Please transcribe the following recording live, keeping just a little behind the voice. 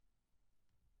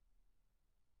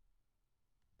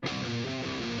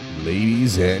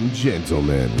Ladies and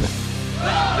gentlemen,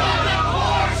 welcome to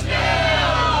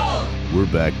Porchville! We're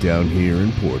back down here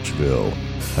in Porchville.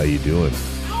 How you doing?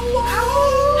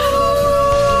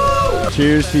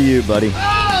 Cheers to you, buddy.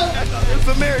 It's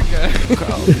America.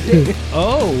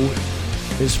 O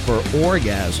is for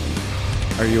orgasm.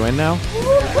 Are you in now?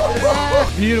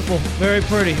 Beautiful. Very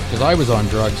pretty. Because I was on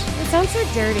drugs. It sounds so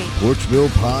dirty.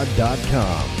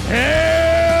 PorchvillePod.com.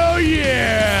 Hell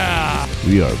yeah!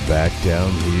 We are back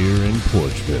down here in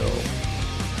Porchville.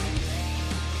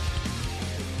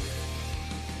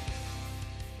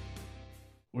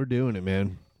 We're doing it,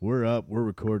 man. We're up. We're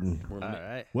recording. All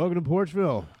right. Welcome to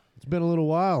Porchville. It's been a little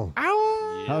while.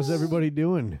 Ow! How's everybody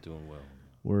doing? Doing well.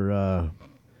 We're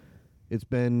it's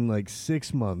been like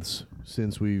 6 months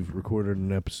since we've recorded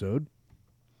an episode.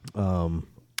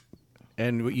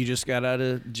 And you just got out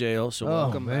of jail, so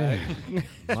welcome back.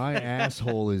 My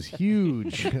asshole is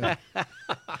huge.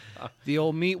 The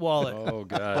old meat wallet. Oh,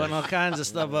 God. Putting all kinds of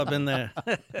stuff up in there.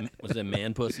 Was that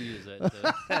Man Pussy? Is that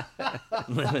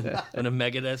in a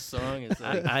Megadeth song? Is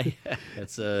that,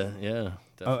 that's, yeah.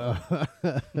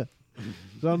 Definitely.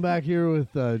 So I'm back here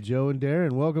with Joe and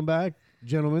Darren. Welcome back,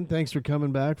 gentlemen. Thanks for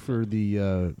coming back for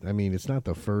the, I mean, it's not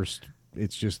the first,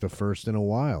 it's just the first in a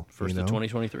while. First of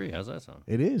 2023. How's that sound?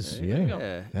 It is,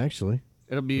 yeah, actually.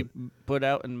 It'll be put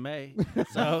out in May.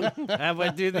 So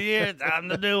halfway through the year, time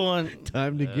to do one.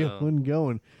 Time to get one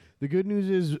going. The good news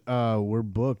is we're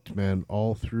booked, man,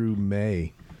 all through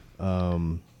May. A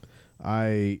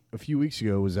few weeks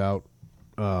ago was out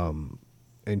and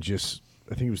just,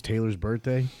 I think it was Taylor's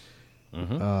birthday.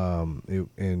 Mm-hmm.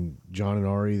 And John and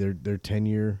Ari, their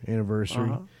 10-year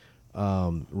anniversary.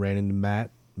 Ran into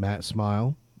Matt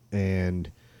Smile,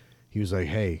 and he was like,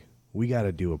 hey, we got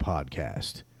to do a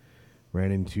podcast.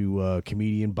 Ran into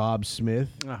comedian Bob Smith.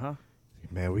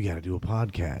 Man, we got to do a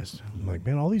podcast. I'm like,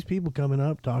 man, all these people coming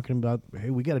up talking about, hey,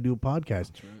 we got to do a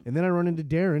podcast. Right. And then I run into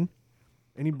Darren,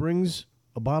 and he brings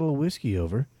a bottle of whiskey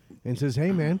over and says,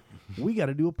 hey, man, we got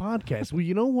to do a podcast. Well,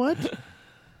 you know what?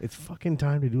 It's fucking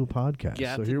time to do a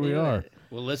podcast. So here we are.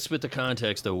 Well, let's spit the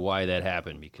context of why that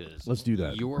happened, because let's do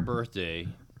that. Your birthday,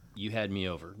 you had me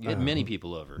over. You had many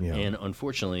people over. Yeah. And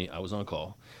unfortunately, I was on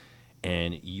call.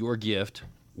 And your gift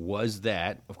was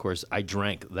that. Of course, I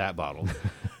drank that bottle.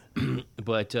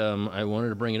 But I wanted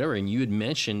to bring it over. And you had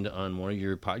mentioned on one of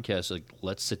your podcasts, like,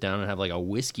 let's sit down and have like a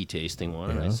whiskey tasting one.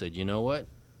 Yeah. And I said, you know what?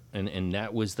 And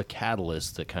that was the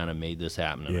catalyst that kind of made this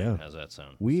happen. Yeah. How's that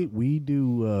sound? We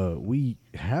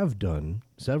have done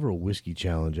several whiskey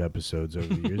challenge episodes over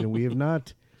the years, and we have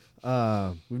not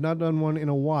we've not done one in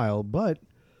a while, but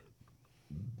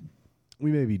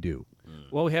we maybe do.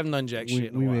 Well, we haven't done jack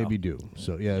shit in a while. We maybe do.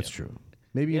 So yeah, that's true.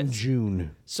 Maybe in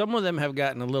June. Some of them have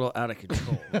gotten a little out of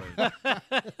control.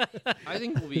 I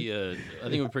think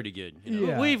we're pretty good. You know?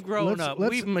 Yeah. We've grown up.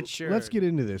 We've matured. Let's get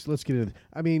into this.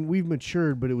 I mean, we've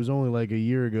matured, but it was only like a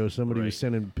year ago. Somebody was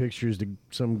sending pictures to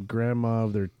some grandma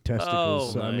of their testicles.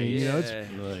 Oh, so, nice. I mean, you know,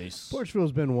 nice.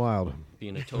 Porchville's been wild.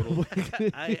 Being a total,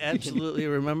 I absolutely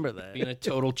remember that. Being a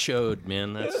total chode,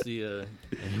 man. That's the.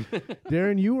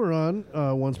 Darren, you were on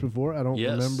once before. I don't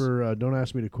remember. Don't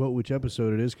ask me to quote which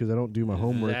episode it is because I don't do my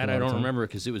homework. That I don't remember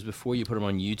because it was before you put them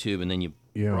on YouTube, and then you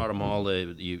brought them all.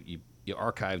 You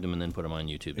archived them and then put them on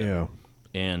YouTube. Yeah.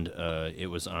 And it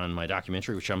was on my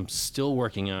documentary, which I'm still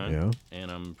working on. Yeah. And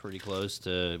I'm pretty close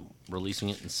to releasing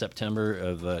it in September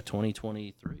of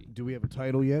 2023. Do we have a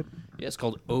title yet? Yeah, it's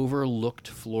called Overlooked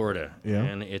Florida. Yeah.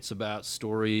 And it's about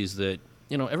stories that,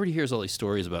 you know, everybody hears all these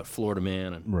stories about Florida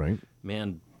man. And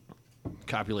man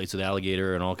copulates with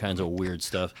alligator and all kinds of weird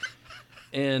stuff.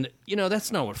 And, you know, that's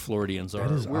not what Floridians are.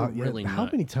 We're really not. How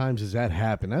many times has that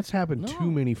happened? That's happened too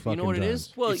many fucking times. You know what it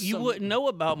is? Well, you wouldn't know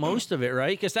about most of it,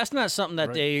 right? Because that's not something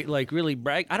that they, like, really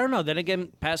brag. I don't know. Then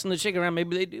again, passing the chicken around,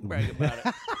 maybe they do brag about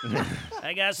it.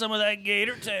 I got some of that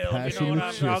gator tail. Passing you know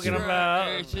what I'm talking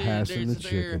about? Passing the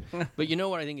chicken. But you know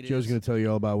what I think it is? Joe's going to tell you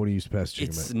all about when he used to pass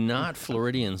chicken. It's not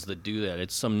Floridians that do that.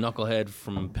 It's some knucklehead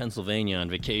from Pennsylvania on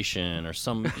vacation or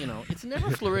some, you know, it's never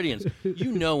Floridians.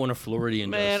 You know when a Floridian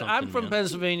does something. Man, I'm from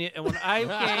Pennsylvania, and when I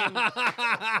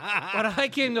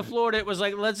came to Florida, it was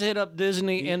like, let's hit up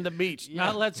Disney and the beach,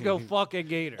 not let's go fuck a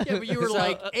gator. Yeah, but you were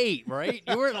like 8, right?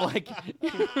 You weren't like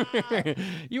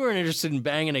you weren't interested in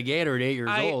banging a gator at 8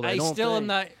 years old. I still am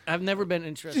not. I've never been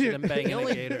interested in banging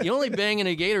a gator. The only banging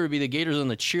a gator would be the gators on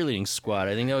the cheerleading squad.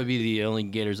 I think that would be the only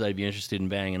gators I'd be interested in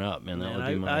banging up, man. That would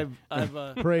be my.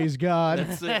 Praise God.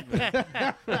 That's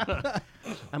it.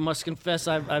 I must confess,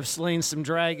 I've slain some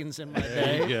dragons in my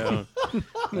There you day. go.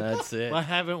 That's it. Well,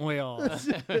 haven't we all?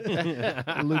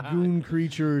 A lagoon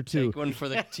creature or two. Take one for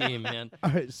the team, man.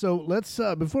 All right, so let's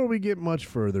before we get much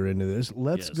further into this,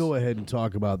 let's Yes. go ahead and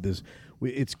talk about this.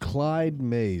 It's Clyde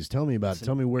May's. Tell me about it.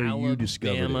 Tell me where you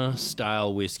discovered it.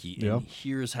 Alabama-style whiskey. Yeah. And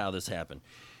here's how this happened.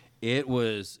 It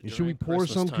was Should we during pour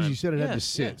Christmas some? Because you time. said it had Yeah, to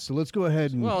sit. yeah. So let's go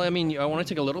ahead and Well, I mean, I want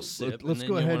to take a little sip. let's and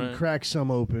go then you ahead and wanna crack some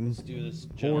open. do this,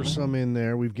 Pour gentlemen. some in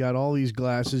there. We've got all these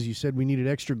glasses. You said we needed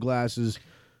extra glasses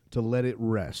to let it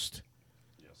rest.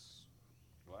 Yes.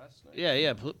 Glass?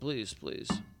 Yeah, please.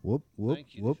 Whoop, whoop,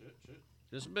 Thank you. whoop.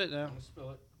 Just a bit now.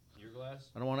 Spill it. Your glass?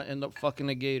 I don't want to end up fucking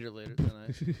a gator later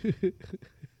tonight.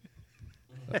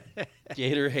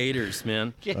 Gator haters,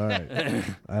 man. All right.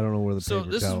 I don't know where the So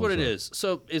paper this is towels what it are. is.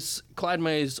 So it's Clyde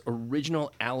May's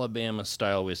original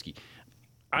Alabama-style whiskey.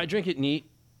 I drink it neat.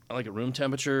 I like it room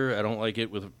temperature. I don't like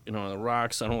it with on the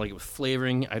rocks. I don't like it with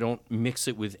flavoring. I don't mix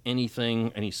it with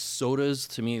anything, any sodas.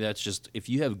 To me, that's just if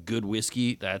you have good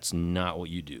whiskey, that's not what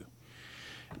you do.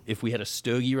 If we had a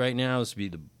stogie right now, this would be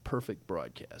the perfect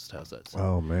broadcast. How's that sound?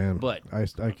 Oh man, But-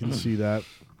 I can see that.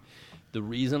 The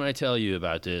reason I tell you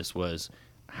about this was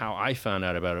how I found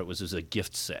out about it was a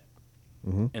gift set.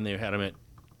 And they had them at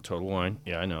Total Wine.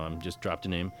 Yeah, I know. I'm just dropped a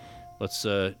name. Let's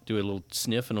do a little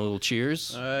sniff and a little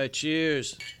cheers. All right,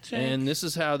 cheers. And this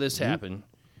is how this happened.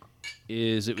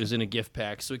 Is it was in a gift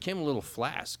pack, so it came in a little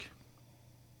flask.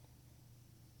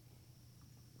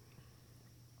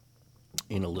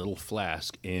 In a little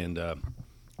flask, and I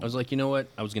was like, you know what?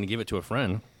 I was going to give it to a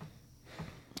friend.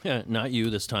 Yeah, not you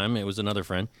this time. It was another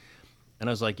friend. And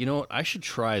I was like, you know what? I should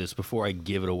try this before I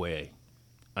give it away.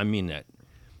 I mean that.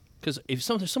 Because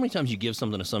so many times you give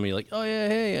something to somebody like, oh, yeah,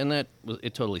 hey, and it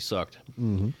totally sucked.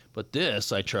 But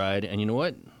this I tried, and you know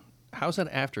what? How's that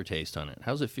aftertaste on it?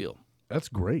 How's it feel? That's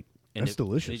great. And That's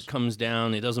delicious. It comes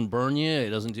down. It doesn't burn you. It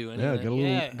doesn't do Yeah,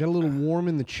 anything. got a little warm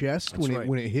in the chest when right.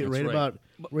 it hit That's right right. about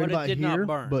But right it about did not here,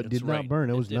 burn. but That's did not right. burn.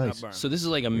 It was did not nice. burn. So this is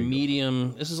like a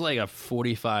medium. This is like a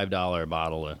 $45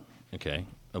 bottle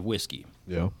of whiskey,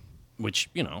 Yeah. which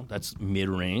that's mid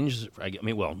range. I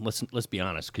mean, well, let's be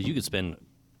honest, because you could spend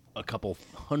a couple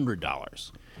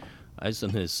 $100. I was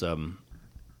in this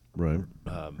Right.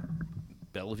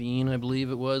 Bellevine, I believe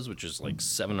it was, which is like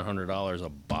 $700 a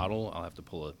bottle. I'll have to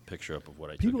pull a picture up of what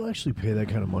I took. People actually pay that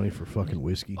kind of money for fucking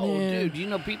whiskey. Oh, Yeah.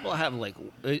 dude, people have like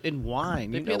in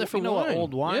wine. They you pay know, that for you know what wine.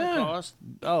 old wine Yeah. costs?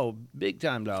 Oh, big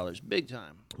time dollars, big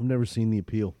time. I've never seen the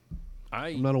appeal.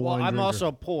 I'm not a Well, wine I'm drinker.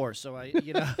 also poor, so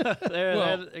there,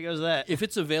 Well, there goes that. if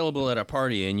it's available at a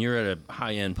party and you're at a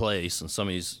high end place and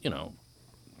somebody's,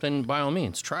 then by all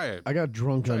means try it. I got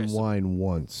drunk Try on some. wine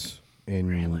once,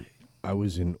 and I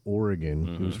was in Oregon.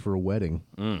 It was for a wedding,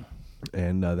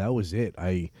 and that was it.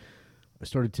 I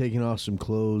started taking off some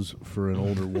clothes for an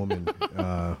older woman.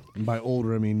 And by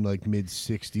older, I mean like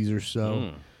mid-60s or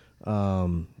so.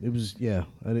 It was I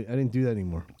didn't do that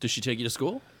anymore. Does she take you to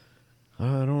school?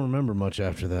 I don't remember much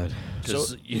after that.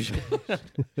 'Cause you,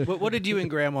 What did you and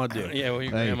Grandma do? yeah, well,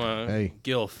 your Hey, grandma, hey.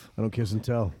 Gilf. I don't kiss and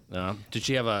tell. Did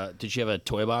she have a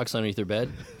toy box underneath her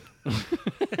bed?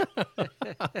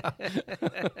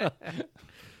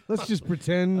 Let's just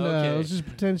pretend. Okay. Let's just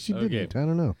pretend she Okay. didn't. I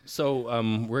don't know. So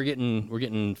we're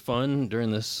getting fun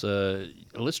during this.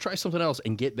 Let's try something else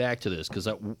and get back to this because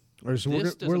All right, so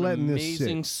we're letting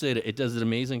this sit. It does an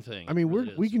amazing thing. I mean, It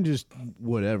really we is. can just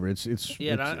whatever. It's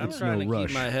Yeah, and I'm it's trying no to rush.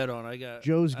 keep my head on. I got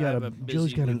Joe's I got have a busy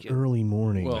Joe's got an weekend. early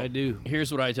morning. Well, I do.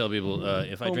 Here's what I tell people: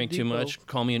 if I Home drink too Depot. much,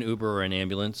 call me an Uber or an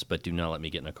ambulance, but do not let me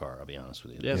get in a car. I'll be honest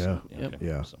with you. Yes. yeah, Yep. okay.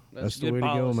 yeah. So- That's the good way to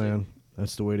go, policy. man.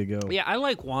 That's the way to go. Yeah, I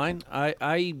like wine.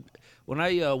 I when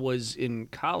I was in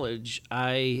college,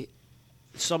 I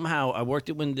worked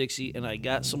at Winn-Dixie, and I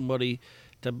got somebody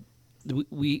to.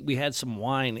 We had some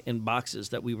wine in boxes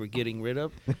that we were getting rid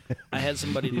of. I had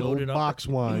somebody The load old it up, box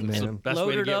wine, It's the man. best way to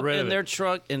loaded get up rid in of their it.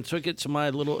 truck, and took it to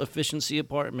my little efficiency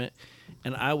apartment,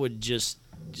 and I would just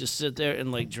sit there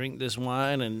and like drink this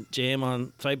wine and jam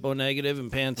on Typo Negative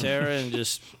and Pantera and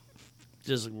just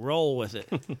roll with it.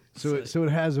 So it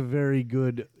has a very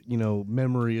good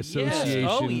memory association.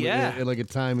 Oh, yeah. at like a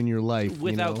time in your life,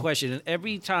 Without question. And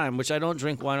every time, which I don't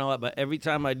drink wine a lot, but every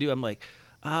time I do, I'm like,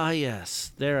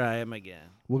 yes, there I am again.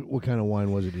 What kind of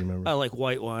wine was it? Do you remember? I like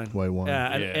white wine. White wine.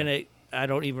 Yeah. And I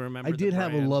don't even remember. I did the have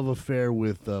a brand. love affair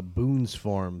with Boone's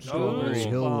Farm Strawberry Boone's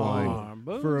Hill wine Farm,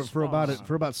 for Boone's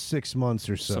for about 6 months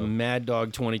or so. Some Mad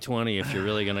Dog 2020 if you're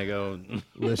really gonna go.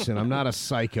 Listen, I'm not a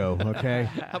psycho, okay?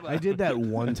 I did that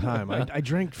one time. I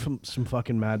drank from some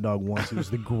fucking Mad Dog once. It was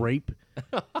the grape.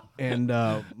 And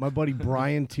my buddy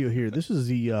Brian Teal here. This is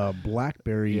the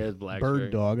blackberry, Yeah, blackberry.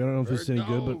 bird dog. I don't know if it's any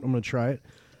good, but I'm going to try it.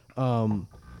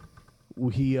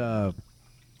 He oh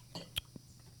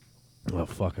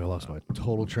fuck! I lost my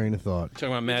total train of thought. Talking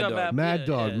about Mad Dog. Mad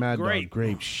Dog, Mad grape. Dog,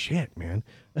 grape. Shit, man.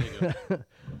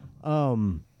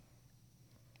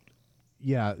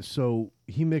 Yeah. So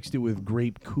he mixed it with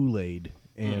grape Kool-Aid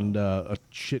and a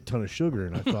shit ton of sugar,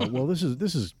 and I thought, well,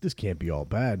 this can't be all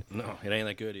bad. No, it ain't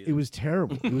that good either. It was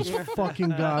terrible. It was fucking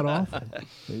god awful.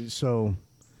 So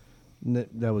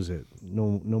that was it.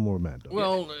 No more Mad Dog.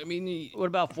 Well, I mean, What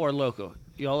about Four Loko?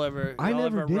 Y'all ever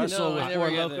did. wrestle No, with I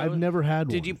Four never got Loko? that. I've never had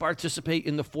one. Did you participate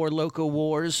in the Four Loko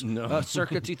Wars? No.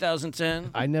 Circa 2010?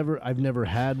 I've never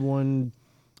had one.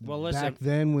 Well, listen. Back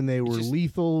then when they were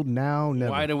lethal, now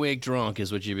never. wide awake drunk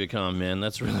is what you become, man.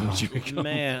 That's really what you become.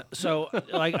 Man, so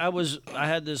like I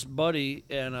had this buddy,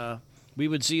 and we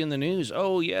would see in the news,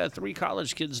 oh yeah, 3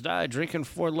 college kids died drinking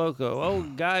Four Loko. Oh,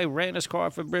 guy ran his car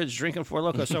off a bridge drinking Four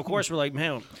Loko. So of course we're like,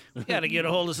 man, we got to get a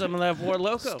hold of some of that Four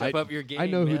Loko. Step up your game. I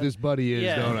know man. who this buddy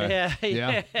is, don't I?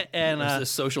 Yeah. And Is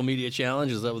this social media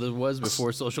challenge? Is that what it was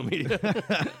before social media?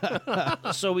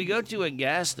 so we go to a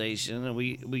gas station and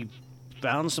we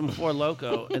found some Four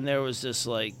Loko, and there was this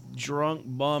like drunk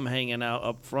bum hanging out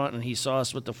up front, and he saw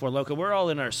us with the Four Loko. We're all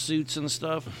in our suits and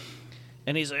stuff,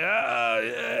 and he's like,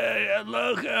 "Oh yeah,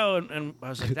 Loco," and I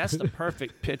was like, "That's the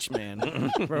perfect pitch, man."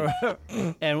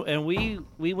 and we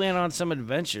went on some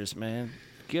adventures, man.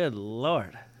 Good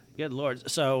lord.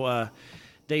 So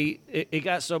it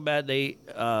got so bad they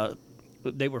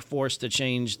were forced to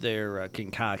change their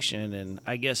concoction, and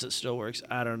I guess it still works.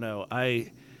 I don't know.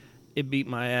 It beat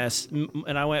my ass,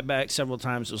 and I went back several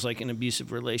times. It was like an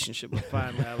abusive relationship, but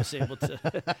finally I was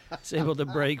able to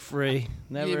break free.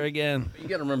 Never again. You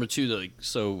got to remember too, like,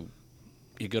 so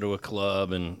you go to a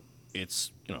club and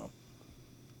it's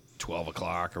 12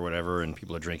 o'clock or whatever, and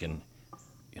people are drinking,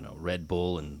 Red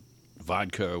Bull and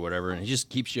vodka or whatever, and it just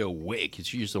keeps you awake.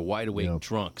 It's you're just a wide awake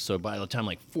drunk. So by the time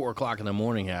like 4 o'clock in the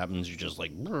morning happens, you're just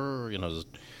like,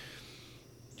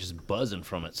 just buzzing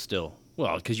from it still.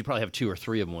 Well, because you probably have 2 or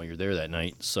 3 of them while you're there that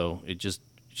night. So it just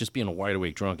being a wide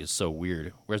awake drunk is so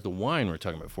weird. Whereas the wine we're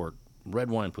talking about before,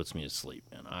 red wine puts me to sleep,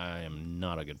 and I am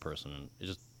not a good person.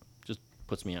 It just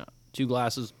puts me out. 2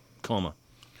 glasses, coma.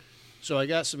 So I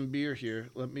got some beer here.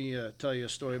 Let me tell you a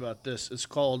story about this. It's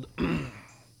called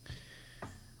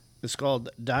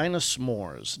Dino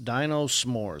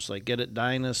S'mores. Like, get it,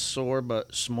 dinosaur,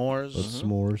 but s'mores.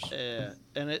 S'mores. Yeah,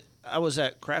 and I was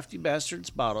at Crafty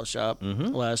Bastard's Bottle Shop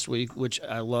last week, which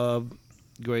I love.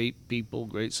 Great people,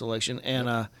 great selection,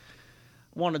 and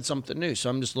wanted something new. So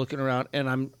I'm just looking around,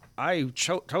 and I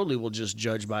totally will just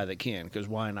judge by the can, because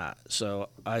why not? So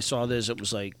I saw this. It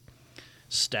was like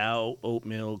stout,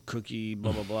 oatmeal, cookie,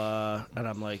 blah, blah, blah. And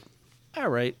I'm like, all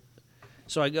right.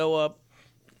 So I go up.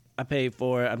 I pay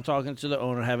for it. I'm talking to the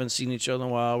owner. Haven't seen each other in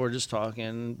a while. We're just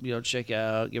talking, check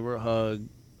out, give her a hug.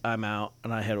 I'm out,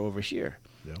 and I head over here.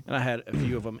 Yeah. And I had a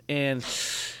few of them. And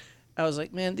I was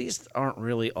like, man, these aren't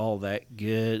really all that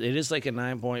good. It is like a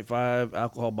 9.5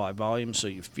 alcohol by volume, so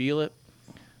you feel it.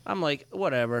 I'm like,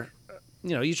 whatever.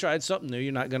 You tried something new.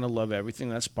 You're not going to love everything.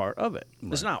 That's part of it.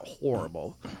 Right. It's not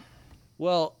horrible.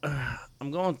 Well, I'm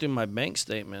going through my bank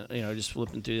statement, just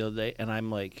flipping through the other day, and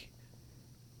I'm like,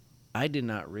 I did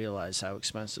not realize how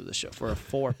expensive this shit for a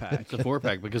 4-pack. It's a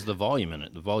 4-pack because of the volume in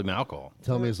it, the volume alcohol.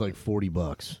 Tell me it's like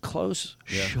 $40. Close.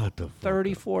 Yeah. Shut the fuck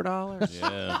 $34.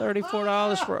 Yeah.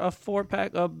 $34 for a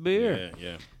 4-pack of beer.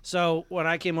 Yeah. So when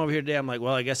I came over here today, I'm like,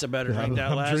 well, I guess I better drink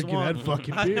that last drinking one. that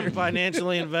fucking beer. I'm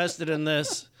financially invested in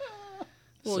this.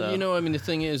 Well, So- the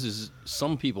thing is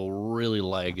some people really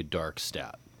like a dark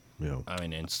stout. Yeah.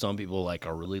 And some people like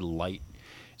a really light.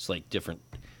 It's like different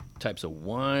types of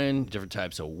wine, different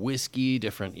types of whiskey,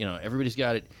 different, everybody's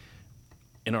got it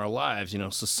in our lives,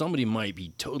 so somebody might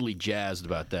be totally jazzed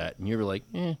about that, and you're like,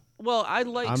 eh. Well, I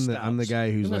like stouts. I'm the guy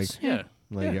who's like,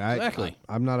 exactly.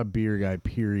 I'm not a beer guy,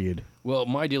 period. Well,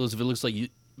 my deal is if it looks like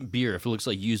beer, if it looks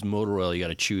like used motor oil you got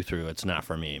to chew through, it's not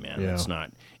for me, man. Yeah. It's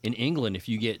not. In England, if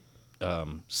you get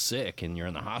sick and you're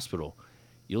in the hospital,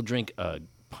 you'll drink a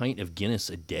pint of Guinness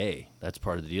a day. That's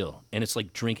part of the deal. And it's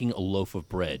like drinking a loaf of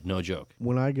bread. No joke.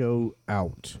 When I go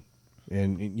out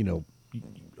and,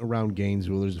 around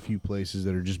Gainesville, there's a few places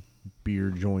that are just beer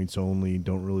joints only,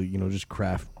 don't really, just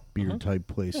craft beer type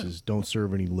places, don't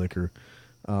serve any liquor.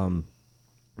 And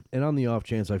on the off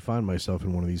chance I find myself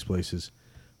in one of these places,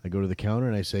 I go to the counter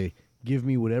and I say, give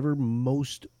me whatever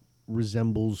most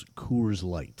resembles Coors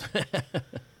Light.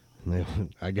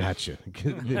 I got you.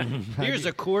 Here's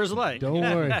a Coors Light. Don't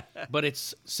worry. But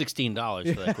it's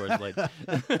 $16 for that Coors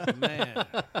Light. Man,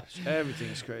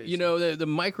 everything's crazy. The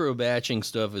micro batching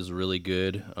stuff is really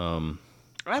good.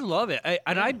 I love it.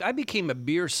 I became a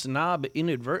beer snob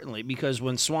inadvertently because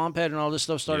when Swamp Head and all this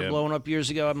stuff started blowing up years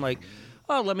ago, I'm like,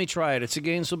 oh, let me try it. It's a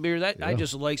Gainesville beer. I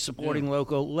just like supporting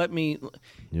local. Let me,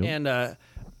 and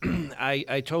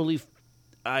I totally.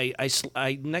 I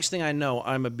next thing I know,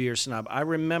 I'm a beer snob. I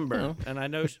remember, and I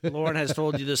know Lauren has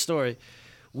told you this story.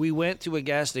 We went to a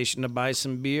gas station to buy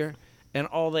some beer, and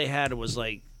all they had was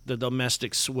like the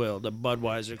domestic swill, the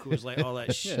Budweiser, Coors Light, all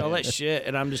that shit.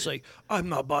 And I'm just like, I'm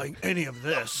not buying any of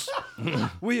this.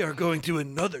 We are going to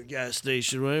another gas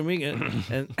station. What I mean?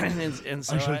 And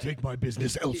so I shall take my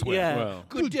business elsewhere. Yeah. Well,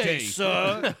 good day,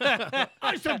 sir.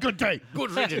 I said good day.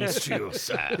 good riddance to you,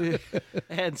 sir.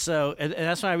 And so, and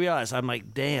that's when I realized, I'm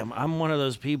like, damn, I'm one of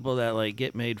those people that like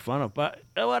get made fun of. But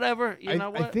whatever, you know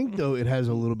what? I think though it has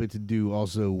a little bit to do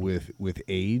also with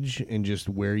age and just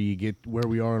where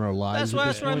we are in our lives.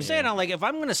 That's what I'm saying. I'm like, if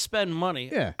I'm going to spend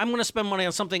money, I'm going to spend money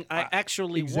on something I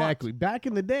actually exactly. want. Back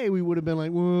in the day, we would have been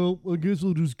like, well, I guess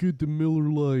I'll just get the Miller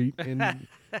Lite, and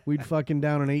we'd fucking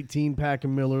down an 18-pack of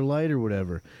Miller Lite or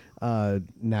whatever.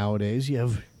 Nowadays,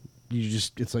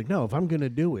 it's like, no, if I'm going to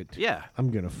do it,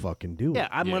 I'm going to fucking do it. Yeah,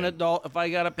 I'm an adult. If I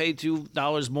got to pay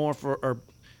 $2 more or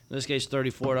in this case,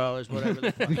 $34, whatever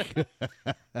the fuck.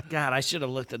 God, I should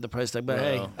have looked at the price tag, but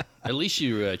hey. At least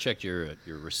you checked your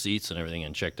receipts and everything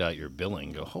and checked out your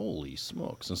billing. Go, holy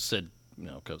smokes. And said,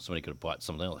 somebody could have bought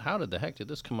something else. How the heck did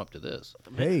this come up to this?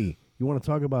 Hey, you want to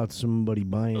talk about somebody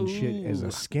buying shit as a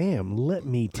scam? Let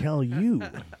me tell you.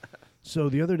 So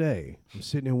the other day, I'm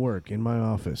sitting at work in my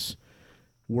office,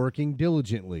 working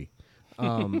diligently.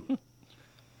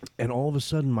 And all of a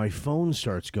sudden, my phone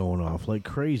starts going off like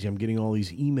crazy. I'm getting all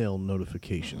these email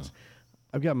notifications.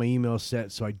 I've got my email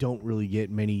set, so I don't really get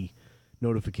many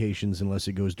notifications unless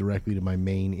it goes directly to my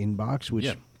main inbox,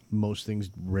 which most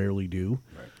things rarely do.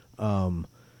 Right.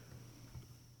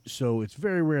 So it's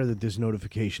very rare that this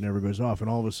notification ever goes off,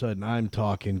 and all of a sudden, I'm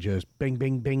talking just bing,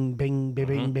 bing, bing, bing, bing,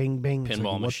 bing, bing, bing.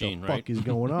 Pinball like, machine, what the fuck is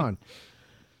going on?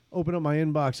 Open up my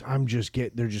inbox.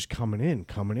 They're just coming in.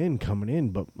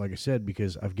 But like I said,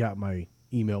 because I've got my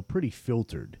email pretty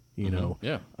filtered, you know.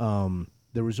 Yeah.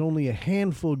 There was only a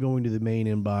handful going to the main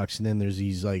inbox, and then there's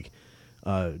these like,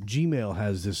 Gmail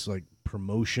has this like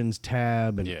promotions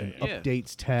tab and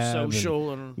updates tab,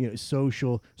 social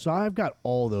social. So I've got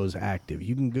all those active.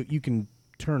 You can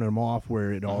turn them off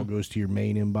where it all goes to your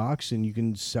main inbox, and you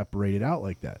can separate it out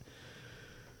like that.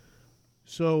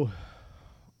 So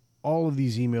all of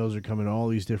these emails are coming, all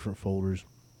these different folders,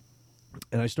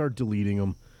 and I start deleting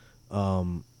them,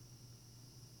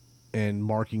 and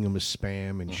marking them as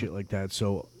spam and shit like that.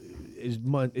 So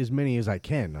as many as I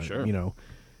can, sure.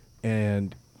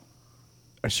 And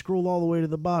I scrolled all the way to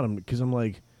the bottom because I'm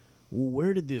like, well,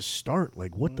 where did this start?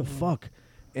 Like, what the fuck?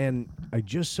 And I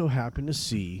just so happened to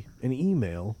see an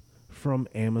email from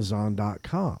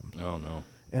Amazon.com. Oh no!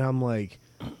 And I'm like,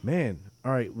 man,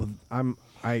 all right. Well,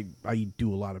 I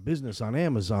do a lot of business on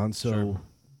Amazon, so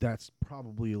that's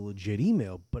probably a legit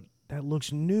email, but that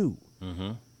looks new.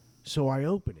 Mm-hmm. So I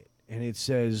open it, and it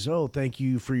says, "Oh, thank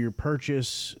you for your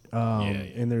purchase."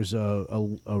 And there's a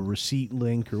receipt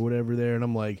link or whatever there, and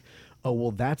I'm like, "Oh,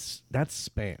 well, that's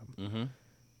spam." Mm-hmm.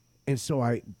 And so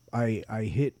I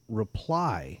hit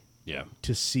reply,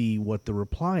 to see what the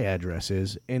reply address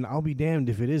is, and I'll be damned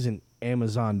if it isn't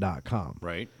Amazon.com.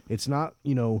 Right. It's not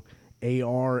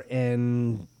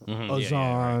ARN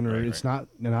Azon or it's not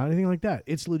anything like that.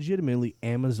 It's legitimately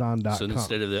Amazon.com. So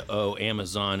instead of the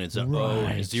Amazon, it's a O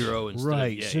and a zero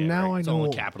instead of so now I it's know all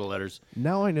in capital letters.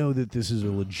 Now I know that this is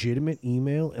a legitimate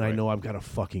email, and I know I've got a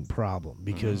fucking problem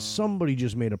because somebody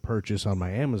just made a purchase on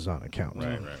my Amazon account.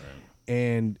 Right.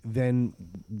 And then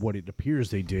what it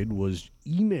appears they did was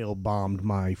email bombed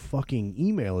my fucking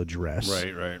email address.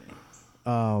 Right.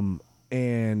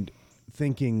 And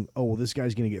thinking, oh, well, this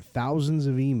guy's going to get thousands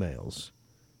of emails.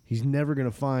 He's never going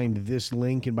to find this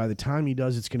link, and by the time he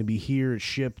does, it's going to be here, it's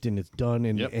shipped, and it's done,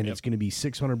 and it's going to be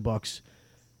 $600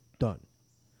 done.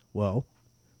 Well,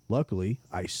 luckily,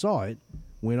 I saw it,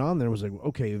 went on there, was like,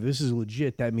 okay, if this is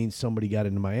legit, that means somebody got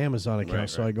into my Amazon account,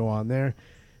 so I go on there.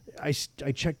 I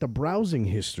check the browsing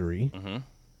history,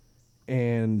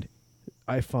 and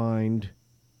I find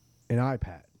an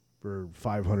iPad for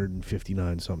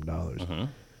 $559 something.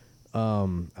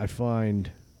 I find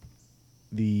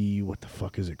the what the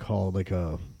fuck is it called? Like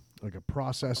a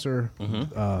processor,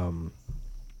 $300,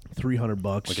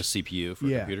 like a CPU for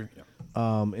a computer. Yeah.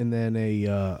 And then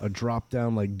a drop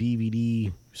down like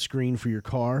DVD screen for your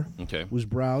car. Okay. Was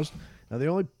browsed. Now they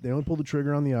only pulled the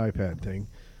trigger on the iPad thing,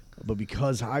 but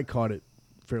because I caught it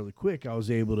fairly quick, I was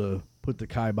able to put the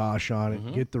kibosh on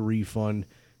it, get the refund,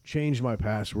 changed my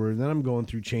password. And then I'm going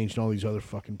through changing all these other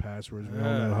fucking passwords. I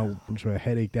don't know how much of a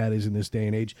headache that is in this day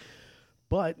and age.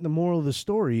 But the moral of the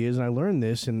story is, and I learned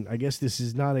this, and I guess this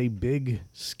is not a big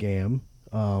scam,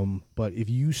 but if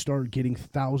you start getting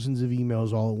thousands of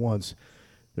emails all at once,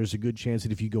 there's a good chance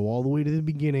that if you go all the way to the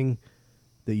beginning,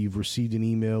 that you've received an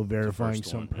email verifying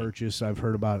some purchase. I've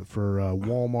heard about it for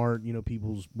Walmart. You know,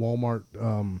 people's Walmart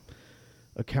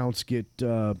accounts get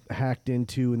hacked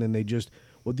into, and then they just,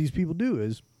 what these people do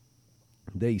is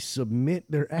they submit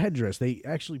their address. They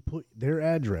actually put their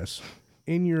address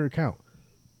in your account.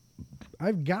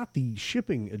 I've got the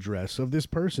shipping address of this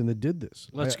person that did this.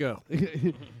 Let's go.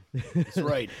 That's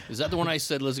right. Is that the one I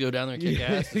said, let's go down there and kick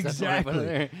ass? Is Exactly. That the one I put in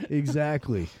there?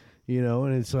 Exactly. You know,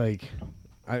 and it's like,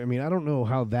 I mean, I don't know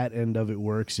how that end of it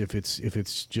works, if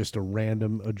it's just a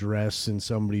random address and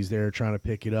somebody's there trying to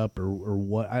pick it up or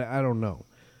what. I don't know.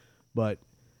 But,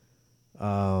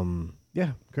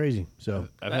 yeah, crazy. So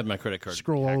I've had my credit card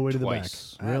scroll all the way to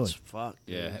twice. the back. Really? That's fucked.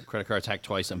 Yeah, credit cards hacked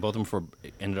twice, and both of them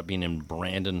ended up being in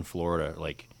Brandon, Florida.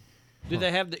 Like, Did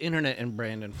they have the internet in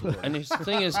Brandon, Florida? and the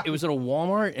thing is, it was at a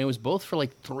Walmart, and it was both for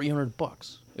like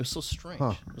 $300. It was so strange.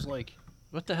 It was like,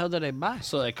 What the hell did they buy?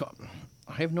 so I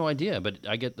have no idea, but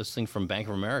I get this thing from Bank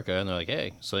of America, and they're like,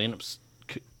 hey, so they end up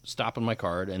stopping my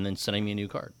card and then sending me a new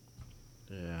card.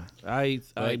 Yeah, I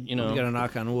you know, got to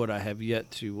knock on wood. I have yet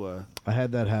to. I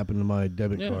had that happen to my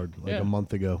debit card a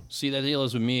month ago. See, the deal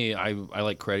is with me, I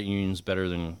like credit unions better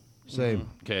than... Same.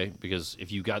 Okay, because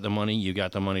if you got the money, you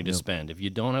got the money to spend. If you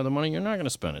don't have the money, you're not going to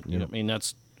spend it. You know what I mean?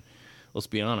 That's... Let's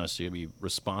be honest. You got to be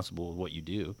responsible with what you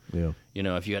do. Yeah. You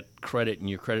know, if you got credit and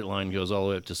your credit line goes all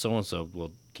the way up to so-and-so,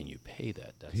 well, can you pay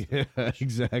that? That's the Yeah,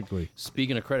 exactly.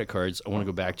 Speaking of credit cards, I want to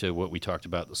go back to what we talked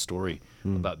about, the story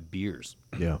about beers.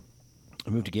 Yeah. I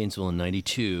moved to Gainesville in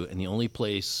 92, and the only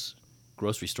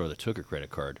grocery store that took a credit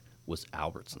card was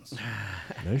Albertsons.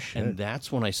 No shit. And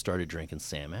that's when I started drinking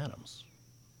Sam Adams,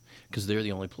 because they're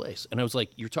the only place. And I was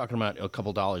like, you're talking about a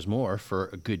couple dollars more for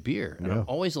a good beer. And I'm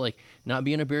always like, not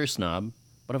being a beer snob,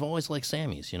 but I've always liked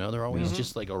Sammy's. You know, they're always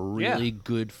just like a really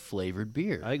good flavored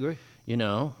beer. I agree. You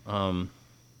know,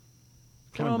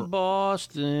 From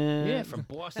Boston. yeah, from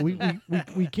Boston.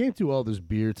 we came through all this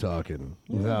beer talking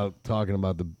without talking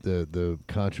about the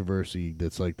controversy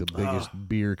that's like the biggest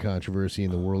beer controversy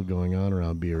in the world going on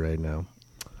around beer right now.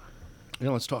 Yeah,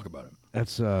 let's talk about it.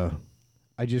 That's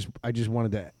I just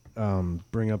wanted to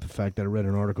bring up the fact that I read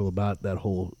an article about that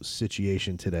whole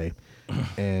situation today,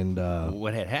 and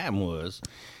What had happened was,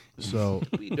 so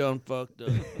We done fucked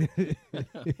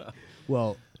up.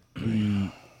 well.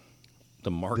 the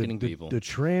marketing people. The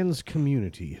trans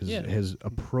community has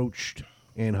approached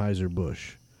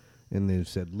Anheuser-Busch, and they've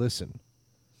said, listen,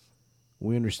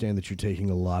 we understand that you're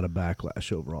taking a lot of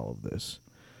backlash over all of this.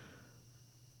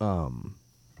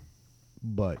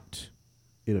 But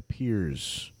it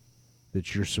appears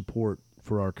that your support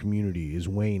for our community is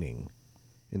waning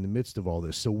in the midst of all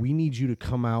this. So we need you to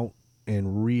come out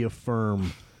and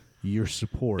reaffirm your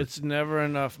support. It's never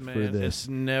enough, man. this. It's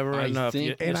never enough.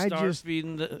 think-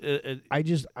 Feeding the.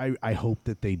 I hope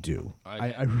that they do.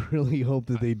 I really hope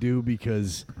that they do,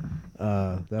 because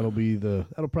that'll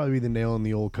probably be the nail in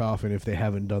the old coffin if they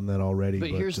haven't done that already. But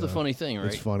here's the funny thing, right?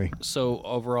 It's funny. So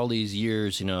over all these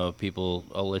years, you know, people,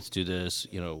 let's do this,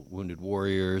 you know, Wounded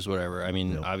Warriors, whatever. I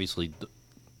mean, obviously,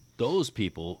 those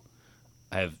people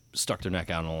have stuck their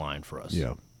neck out on the line for us.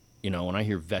 Yeah. You know, when I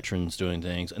hear veterans doing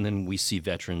things, and then we see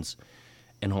veterans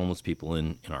and homeless people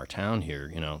in our town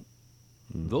here, you know,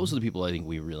 those are the people I think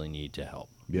we really need to help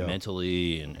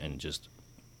mentally and just.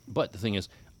 But the thing is,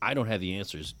 I don't have the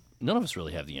answers. None of us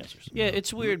really have the answers. Yeah,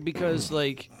 it's weird because,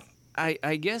 like,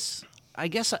 I guess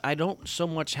I don't so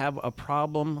much have a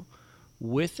problem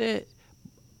with it,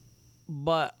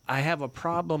 but I have a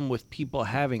problem with people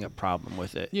having a problem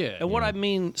with it. Yeah. And what I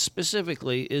mean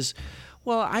specifically is,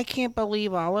 well, I can't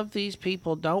believe all of these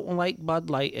people don't like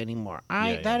Bud Light anymore.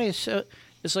 That is so.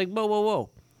 It's like, whoa.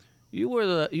 You were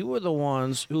the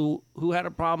ones who had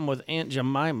a problem with Aunt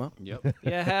Jemima. Yep.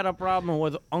 You had a problem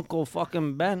with Uncle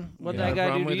fucking Ben. What that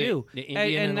guy do to you? The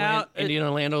Indian Indian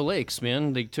Orlando Lakes,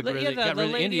 man. They took they got rid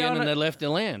of the Indian and they left the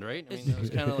land, right? I mean, it was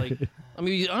kind of like, I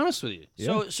mean, be honest with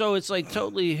you. So it's like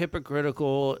totally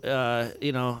hypocritical.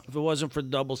 You know, if it wasn't for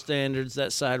double standards,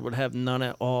 that side would have none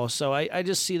at all. So I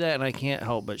just see that and I can't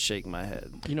help but shake my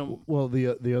head. You know, Well,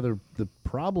 the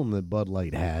problem that Bud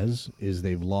Light has is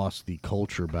they've lost the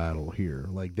culture battle here.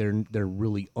 Like they're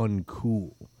really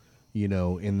uncool, you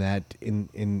know, in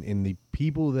the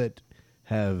people that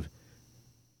have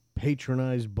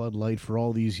patronized Bud Light for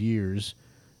all these years,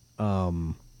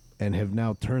 and have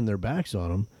now turned their backs on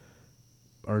them.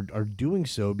 are doing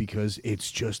so because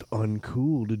it's just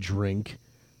uncool to drink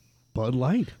Bud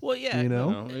Light. Well, yeah. You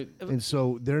know? And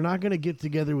so they're not going to get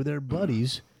together with their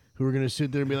buddies who are going to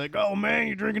sit there and be like, oh, man,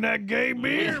 you're drinking that gay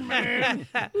beer, man.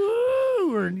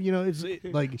 Woo! Or, you know, it's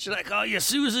like... Should I call you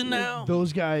Susan now?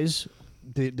 Those guys...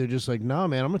 They're just like, nah,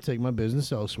 man, I'm going to take my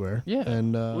business elsewhere. Yeah.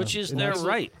 And, which is their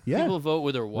right. Yeah. People vote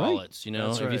with their wallets, you know?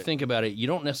 That's if you think about it, you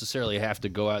don't necessarily have to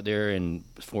go out there and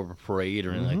form a parade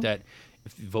or anything like that.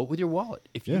 If you vote with your wallet.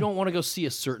 If you don't want to go see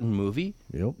a certain movie,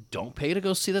 don't pay to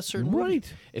go see that certain movie.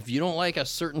 If you don't like a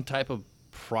certain type of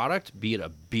product, be it a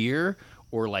beer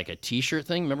or like a T-shirt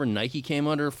thing. Remember Nike came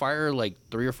under fire like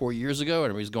 3 or 4 years ago?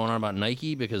 Everybody's going on about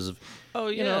Nike because of,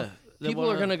 you know, people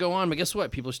are going to go on, but guess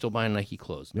what? People are still buying Nike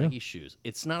clothes, Nike shoes.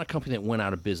 It's not a company that went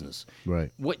out of business.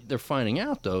 Right. What they're finding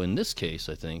out, though, in this case,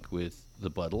 I think, with the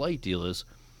Bud Light deal is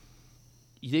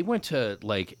they went to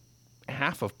like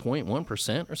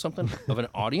 0.1% or something of an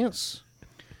audience.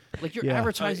 Like you're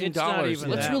advertising dollars.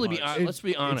 Let's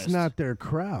be honest. It's not their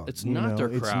crowd. It's not their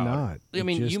crowd. It's not. I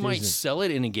mean, you might sell it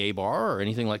in a gay bar or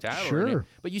anything like that. Sure.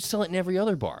 But you sell it in every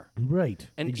other bar. Right.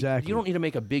 And exactly. You don't need to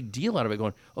make a big deal out of it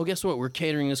going, oh, guess what? We're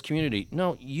catering this community.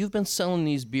 No, you've been selling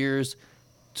these beers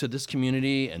to this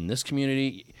community and this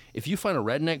community. If you find a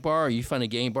redneck bar or you find a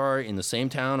gay bar in the same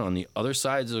town on the other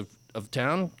sides of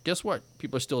town, guess what?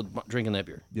 People are still drinking that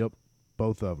beer. Yep.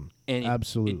 Both of them. And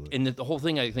absolutely. And the whole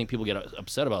thing I think people get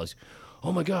upset about is,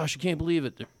 oh my gosh, I can't believe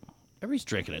it. Everybody's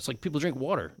drinking it. It's like people drink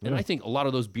water. And I think a lot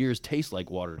of those beers taste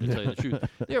like water, to tell you the truth.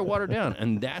 They're watered down.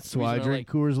 And that's why I drink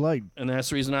Coors Light. And that's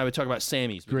the reason I would talk about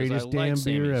Sammy's. Greatest damn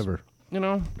beer ever. You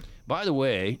know? By the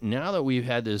way, now that we've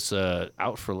had this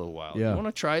out for a little while, you want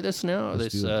to try this now?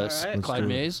 Let's this Clyde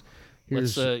May's?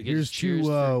 Here's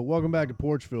to welcome back to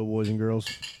Porchville, boys and girls.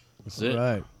 That's it. All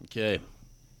right. Okay.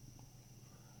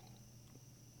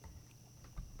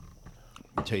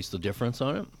 Taste the difference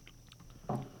on it?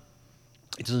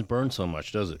 It doesn't burn so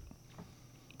much, does it?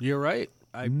 You're right.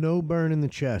 No burn in the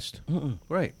chest.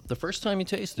 Right. The first time you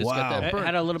taste it, it's got that burn.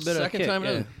 Had a little bit of Second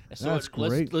time, so that's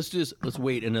great. Let's do this. Let's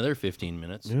wait another 15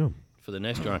 minutes for the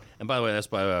next round. And by the way,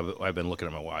 that's why I've been looking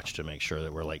at my watch to make sure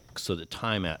that we're like, so the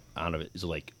time out of it is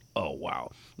like, oh wow.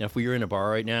 Now, if we were in a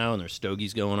bar right now and there's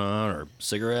stogies going on or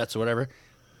cigarettes or whatever,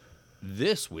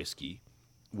 this whiskey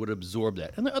would absorb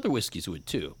that, and the other whiskeys would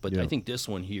too. But I think this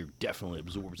one here definitely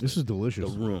absorbs. This is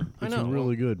delicious. The room. It's I know.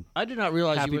 Really good. I did not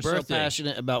realize Happy you were birthday. so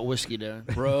passionate about whiskey, Darren.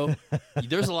 Bro,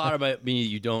 there's a lot about me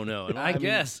you don't know. And I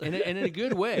guess. and in a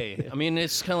good way. I mean,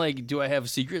 it's kind of like, do I have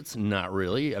secrets? Not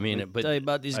really. I mean, but tell you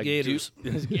about these gators.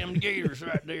 These damn gators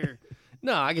right there.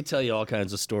 No, I could tell you all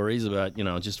kinds of stories about,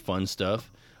 just fun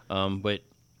stuff. But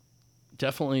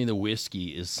definitely the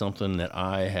whiskey is something that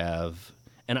I have.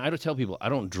 And I don't tell people, I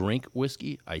don't drink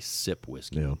whiskey, I sip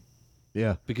whiskey. Yeah.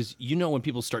 Yeah. Because when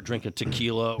people start drinking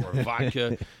tequila or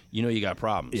vodka, you got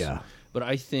problems. Yeah. But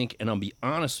I think, and I'll be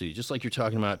honest with you, just like you're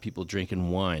talking about people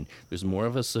drinking wine, there's more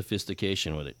of a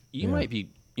sophistication with it. You might be,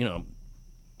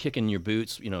 kicking your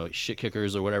boots, shit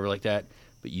kickers or whatever like that,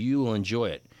 but you will enjoy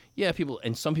it. Yeah,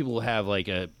 some people will have like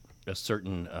a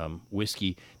certain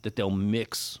whiskey that they'll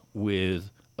mix with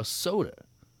a soda.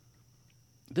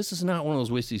 This is not one of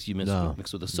those whiskeys you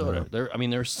mix with a soda. No.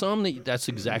 There's some that's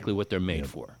exactly what they're made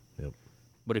for. Yep.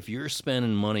 But if you're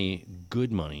spending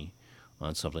good money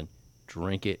on something,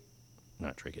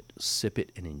 sip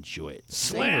it and enjoy it.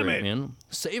 Slam it, man.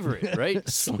 Savor it, right?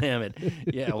 Slam it.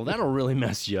 Yeah, well, that'll really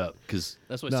mess you up because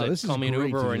that's what I said. Call me an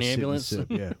Uber or an ambulance.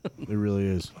 Yeah, it really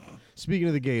is. Speaking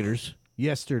of the Gators,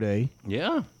 yesterday,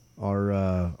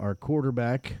 our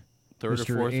quarterback, third Mr.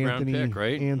 or fourth round pick,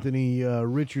 right? Anthony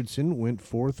Richardson went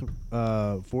fourth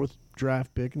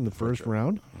draft pick in the first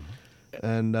round,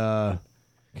 and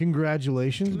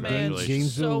congratulations, man!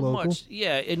 Gainesville local. Much,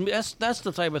 and that's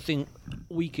the type of thing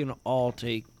we can all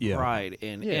take pride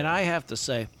in. Yeah. And I have to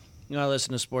say, I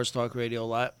listen to sports talk radio a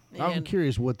lot. I'm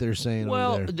curious what they're saying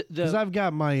over there because I've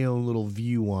got my own little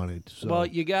view on it. So. Well,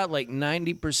 you got like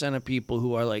 90% of people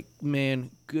who are like,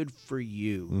 "Man, good for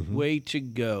you, way to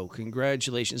go,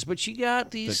 congratulations." But you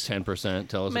got these 10%.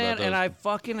 Tell us about those. and I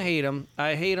fucking hate them.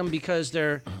 I hate them because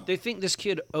they think this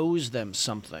kid owes them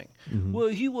something. Well,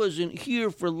 he wasn't here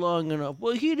for long enough.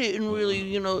 Well, he didn't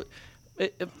really,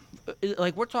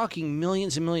 like we're talking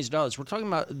millions and millions of dollars. We're talking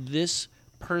about this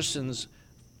person's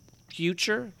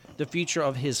future, the future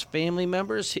of his family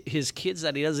members, his kids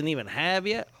that he doesn't even have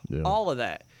yet, all of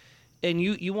that. And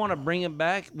you want to bring him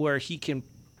back where he can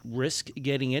risk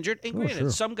getting injured. And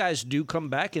granted, some guys do come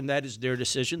back, and that is their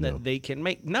decision that they can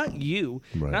make. Not you.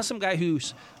 Right. Not some guy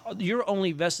you're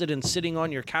only vested in sitting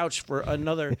on your couch for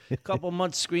another couple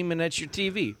months screaming at your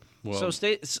TV. Well, So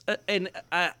stay, and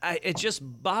it just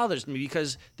bothers me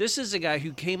because this is a guy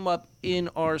who came up in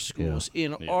our schools,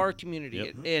 in our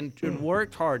community, and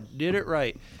worked hard, did it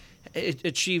right,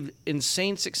 achieved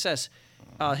insane success.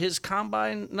 His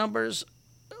combine numbers,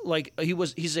 like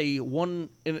he's a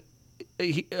 100th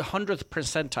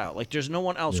percentile. Like there's no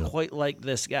one else quite like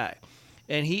this guy,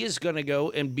 and he is going to go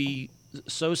and be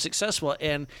so successful.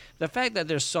 And the fact that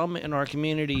there's some in our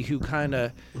community who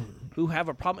have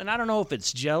a problem, and I don't know if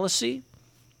it's jealousy.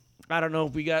 I don't know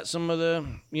if we got some of the,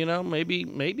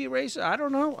 maybe race. I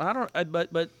don't know.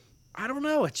 But I don't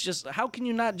know. It's just, how can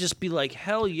you not just be like,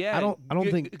 hell yeah? I don't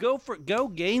think go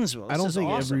Gainesville. I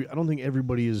don't think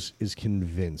everybody is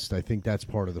convinced. I think that's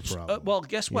part of the problem. Well,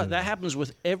 guess what? That happens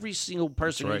with every single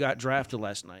person who got drafted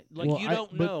last night. Like you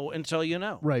don't know until you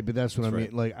know. Right, but that's what I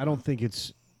mean. Like I don't think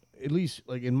it's, at least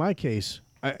like in my case,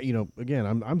 again,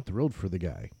 I'm thrilled for the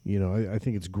guy. I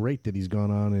think it's great that he's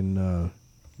gone on, and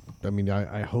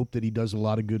I hope that he does a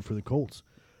lot of good for the Colts.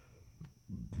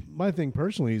 My thing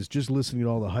personally is just listening to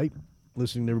all the hype,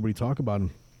 listening to everybody talk about him,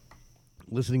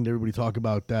 listening to everybody talk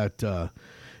about that,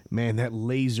 that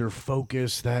laser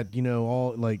focus, that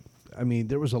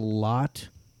there was a lot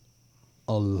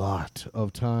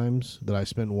of times that I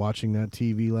spent watching that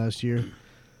TV last year,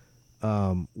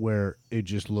 where it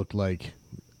just looked like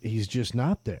he's just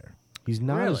not there. He's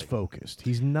not as focused.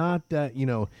 He's not that,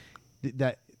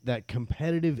 that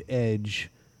competitive edge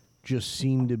just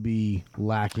seemed to be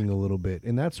lacking a little bit.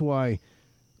 And that's why,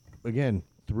 again,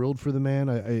 thrilled for the man.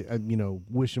 I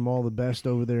wish him all the best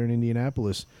over there in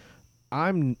Indianapolis.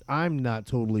 I'm not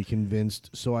totally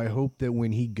convinced, so I hope that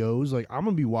when he goes, like, I'm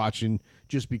going to be watching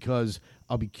just because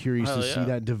I'll be curious to see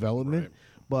that development. Right.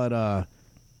 But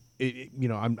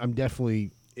I'm definitely,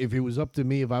 if it was up to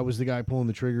me, if I was the guy pulling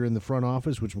the trigger in the front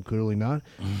office, which I'm clearly not,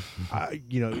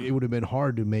 it would have been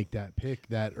hard to make that pick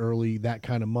that early, that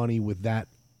kind of money with that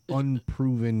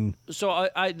unproven. So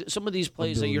I some of these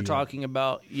plays that you're talking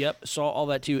about, saw all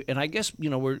that too, and I guess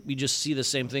we just see the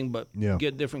same thing, but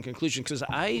get different conclusions, because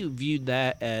I viewed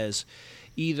that as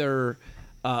either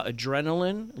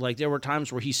adrenaline, like there were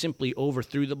times where he simply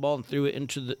overthrew the ball and threw it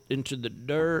into the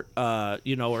dirt,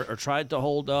 or tried to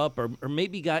hold up, or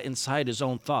maybe got inside his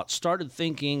own thoughts, started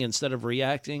thinking instead of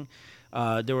reacting.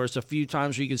 There was a few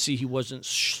times where you could see he wasn't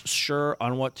sure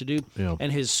on what to do,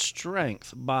 and his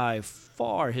strength, by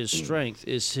far,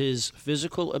 is his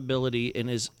physical ability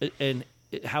and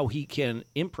how he can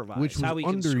improvise, which was how he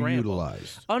can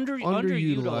underutilized.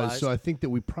 Underutilized. So I think that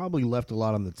we probably left a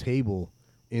lot on the table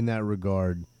in that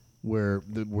regard, where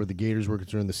the Gators were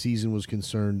concerned, the season was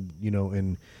concerned,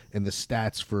 and the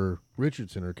stats for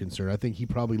Richardson are concerned. I think he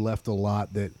probably left a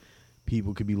lot that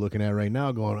people could be looking at right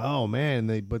now going, oh man,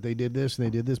 they did this and they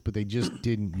did this, but they just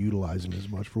didn't utilize him as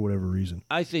much for whatever reason.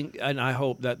 I think, and I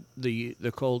hope that the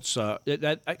Colts,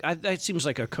 that seems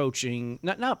like a coaching,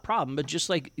 not problem, but just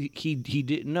like he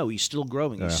didn't know. He's still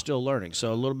growing. He's still learning.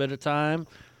 So a little bit of time.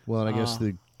 Well, and I guess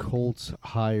the Colts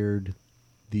hired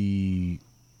the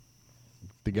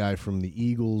guy from the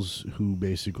Eagles who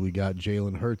basically got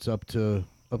Jalen Hurts up to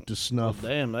snuff. Oh,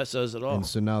 damn, that says it all. And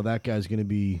so now that guy's going to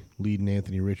be leading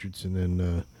Anthony Richardson,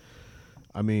 and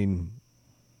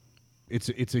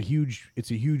it's a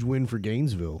huge win for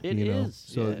Gainesville. It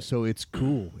is. So it's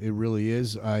cool. It really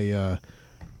is. I'll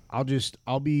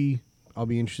be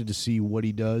interested to see what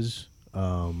he does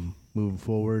moving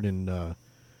forward,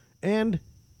 and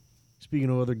speaking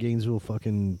of other Gainesville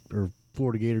or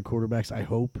Florida Gator quarterbacks, I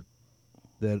hope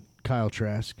that Kyle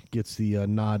Trask gets the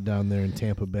nod down there in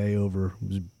Tampa Bay over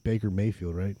Baker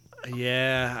Mayfield, right?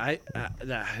 Yeah,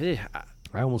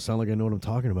 I almost sound like I know what I'm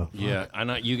talking about. Yeah, I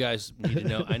know. You guys need to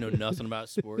know. I know nothing about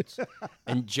sports.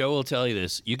 And Joe will tell you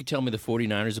this. You could tell me the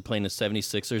 49ers are playing the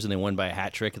 76ers and they won by a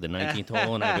hat trick at the 19th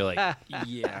hole, and I'd be like,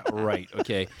 yeah, right,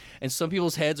 okay. And some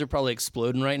people's heads are probably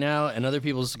exploding right now, and other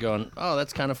people's going, oh,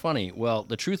 that's kind of funny. Well,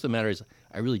 the truth of the matter is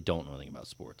I really don't know anything about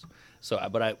sports. So,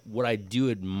 what I do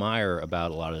admire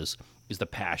about a lot of this is the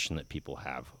passion that people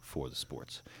have for the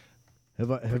sports,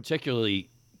 particularly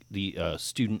the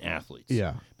student athletes.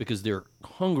 Yeah, because they're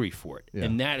hungry for it,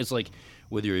 and that is like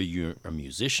whether you're a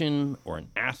musician or an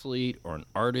athlete or an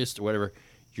artist or whatever,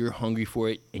 you're hungry for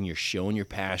it and you're showing your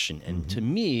passion. And to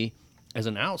me, as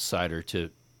an outsider to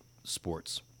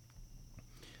sports,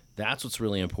 that's what's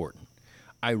really important.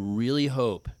 I really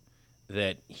hope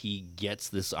that he gets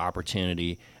this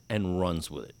opportunity and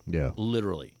runs with it. Yeah.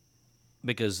 Literally.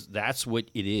 Because that's what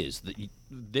it is.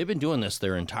 They've been doing this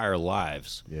their entire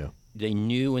lives. Yeah. They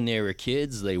knew when they were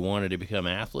kids they wanted to become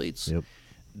athletes. Yep.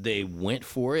 They went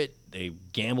for it. They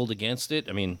gambled against it.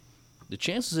 I mean, the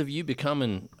chances of you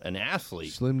becoming an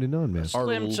athlete Slim to none, man. are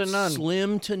Slim to none.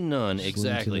 Slim to none, Slim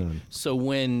exactly. to none. So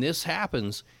when this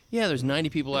happens, yeah, there's 90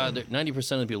 people out there.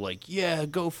 90% of the people are like, yeah,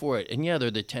 go for it, and yeah,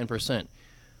 they're the 10%.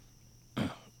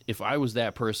 If I was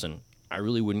that person, I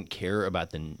really wouldn't care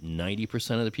about the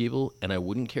 90% of the people, and I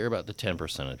wouldn't care about the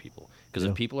 10% of the people. Because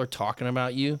if people are talking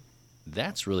about you,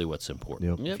 that's really what's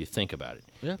important, Yep. if you think about it.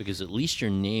 Yeah. Because at least your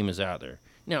name is out there.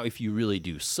 Now, if you really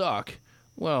do suck,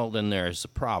 well, then there's a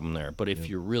problem there. But if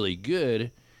you're really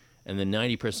good, and the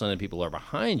 90% of the people are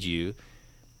behind you,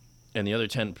 and the other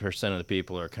 10% of the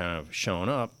people are kind of showing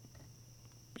up,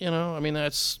 I mean,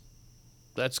 that's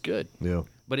good. Yeah.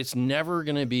 But it's never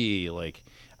going to be like,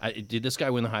 did this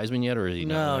guy win the Heisman yet, or is he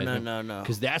not? No.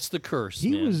 Because that's the curse.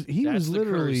 He man. was That's the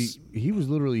curse.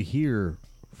 literally here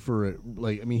for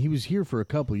he was here for a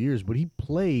couple of years, but he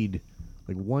played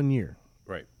like 1 year,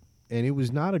 Right. and it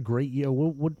was not a great year.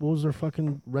 What was their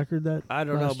fucking record that? I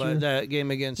don't know, last but year? that game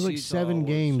against It was like Utah 7 was-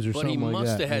 games or But he something like that.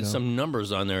 must have had you know? some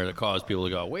numbers on there that caused people to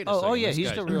go, wait a second. Oh yeah, this he's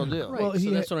guy's- the real deal. Right. Well, so he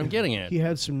that's had- what I'm getting at. He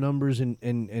had some numbers and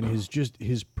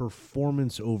his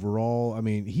performance overall. I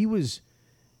mean, he was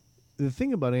the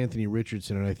thing about Anthony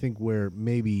Richardson, and I think where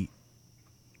maybe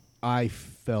I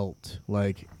felt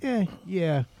like,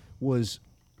 was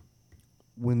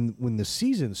when the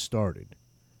season started,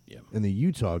 and the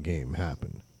Utah game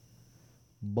happened.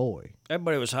 Boy,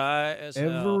 Everybody was high as hell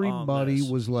on everybody this.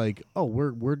 was like, "Oh,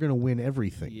 we're gonna win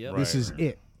everything. Yep. This is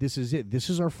it. This is it. This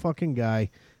is our fucking guy.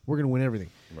 We're gonna win everything."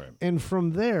 Right. And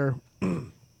from there,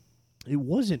 it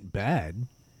wasn't bad.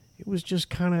 It was just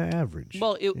kind of average.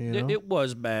 Well, you know? it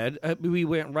was bad. We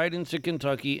went right into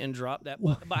Kentucky and dropped that.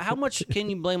 But how much can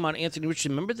you blame on Anthony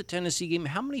Richardson? Remember the Tennessee game?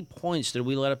 How many points did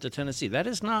we let up to Tennessee? That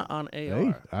is not on AR.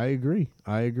 Hey, I agree.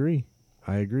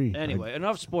 Anyway,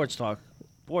 enough sports talk.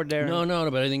 Poor Darren. No,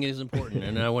 but I think it is important,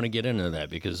 and I want to get into that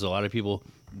because a lot of people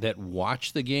that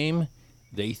watch the game,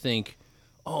 they think,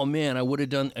 oh, man, I would have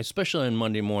done, especially on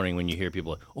Monday morning when you hear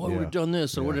people, oh, I would have done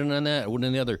this, I would have done that, I would have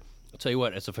done the other. I'll tell you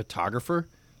what, as a photographer,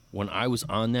 when I was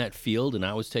on that field and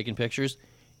I was taking pictures,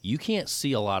 you can't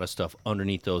see a lot of stuff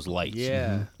underneath those lights.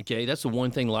 Yeah. Okay, that's the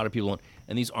one thing a lot of people want.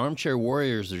 And these armchair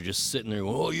warriors are just sitting there,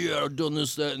 oh, yeah, I've done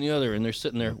this, that, and the other. And they're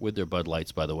sitting there with their Bud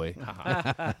Lights, by the way.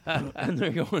 And they're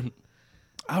going,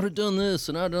 I would have done this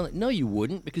and I would have done that. No, you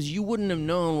wouldn't, because you wouldn't have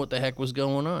known what the heck was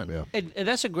going on. Yeah. And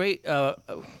that's a great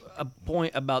a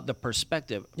point about the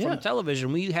perspective. Yeah. From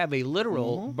television, we have a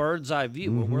literal bird's eye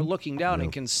view where we're looking down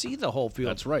and can see the whole field.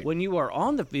 That's right. When you are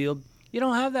on the field, you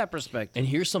don't have that perspective. And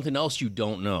here's something else you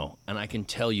don't know, and I can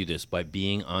tell you this by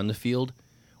being on the field.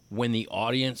 When the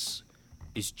audience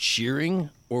is cheering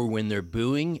or when they're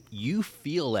booing, you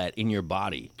feel that in your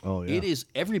body. Oh, yeah. It is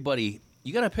everybody.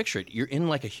 You got to picture it. You're in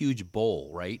like a huge bowl,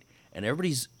 right? And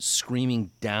everybody's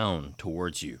screaming down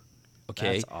towards you.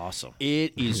 Okay? That's awesome.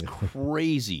 It is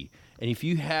crazy. And if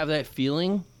you have that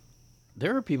feeling,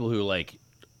 there are people who are like,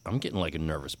 I'm getting like a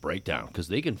nervous breakdown because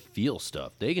they can feel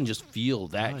stuff. They can just feel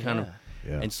that kind of.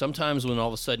 Yeah. And sometimes when all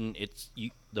of a sudden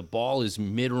the ball is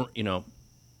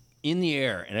in the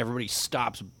air and everybody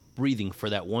stops breathing for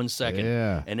that 1 second,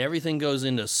 Yeah. and everything goes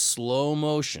into slow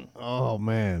motion. Oh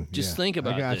man, Just yeah. think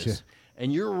about I got this.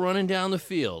 And you're running down the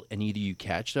field, and either you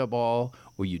catch that ball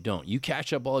or you don't. You catch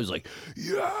that ball, he's like,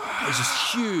 yeah, it's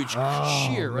this huge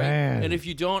cheer, right? man. And if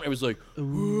you don't, it was like,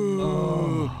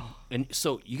 ooh. And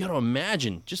so you got to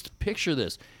imagine, just picture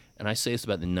this. And I say this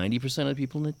about the 90% of the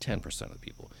people and the 10% of the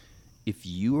people. If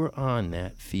you were on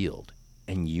that field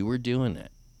and you were doing that,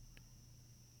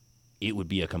 it would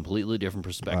be a completely different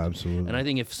perspective. Absolutely. And I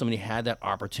think if somebody had that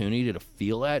opportunity to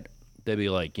feel that, they'd be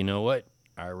like, you know what?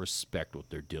 I respect what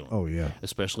they're doing. Oh, yeah.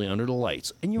 Especially under the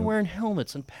lights. And you're wearing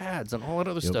helmets and pads and all that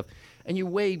other stuff. And you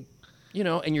weigh,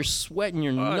 and you're sweating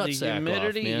your nutsack the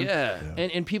humidity, off, man. yeah.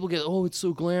 And people get, oh, it's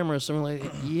so glamorous. And we're like,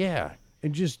 yeah.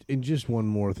 And just one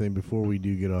more thing before we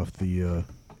do get off the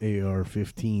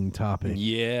AR-15 topic.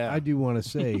 Yeah. I do want to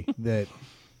say that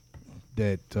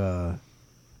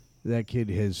kid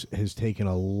has taken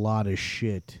a lot of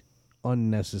shit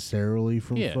unnecessarily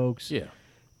from folks. Yeah.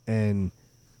 And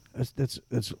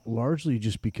that's largely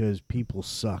just because people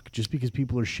suck, just because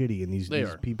people are shitty, and these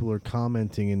people are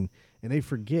commenting and they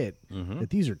forget that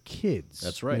these are kids.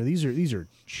 That's right. These are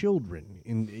children,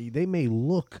 and they may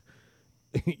look,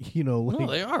 like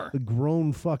they are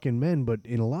grown fucking men, but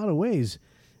in a lot of ways,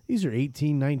 these are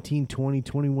 18, 19, 20,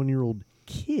 21-year-old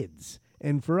kids.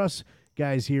 And for us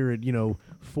guys here at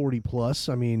 40 plus,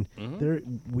 I mean,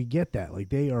 we get that. Like,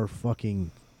 they are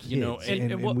fucking kids,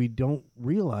 and we don't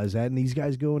realize that. And these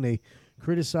guys go and they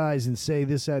criticize and say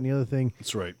this, that, and the other thing.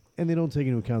 That's right. And they don't take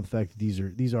into account the fact that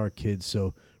these are kids.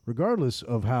 So regardless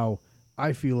of how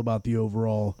I feel about the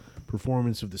overall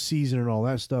performance of the season and all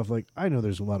that stuff. Like, I know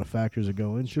there's a lot of factors that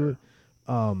go into it.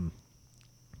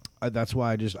 That's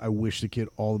why I wish the kid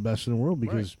all the best in the world,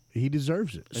 because he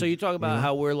deserves it. So you talk about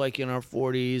how we're like in our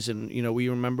 40s, and we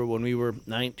remember when we were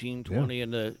 19, 20,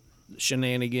 and the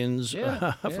shenanigans,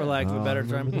 for lack of a better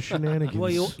term. The shenanigans.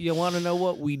 Well, you want to know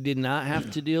what we did not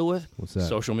have to deal with? What's that?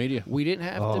 Social media. We didn't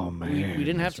have to. We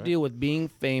didn't have to deal with being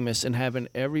famous and having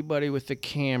everybody with the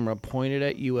camera pointed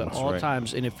at you at all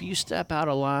times. And if you step out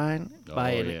of line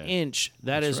by an inch,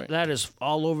 that is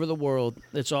all over the world.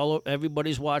 It's all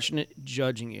everybody's watching it,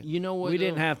 judging you. You know what? We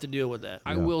didn't have to deal with that.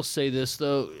 I will say this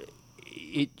though,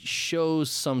 it shows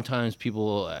sometimes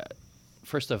people.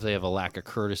 First off, they have a lack of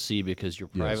courtesy, because your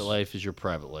private life is your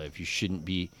private life. You shouldn't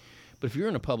be. But if you're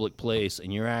in a public place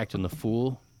and you're acting the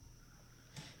fool,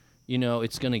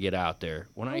 it's going to get out there.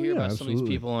 When I hear about some of these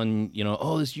people on,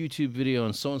 this YouTube video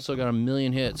and so-and-so got 1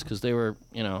 million hits because they were,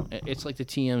 it's like the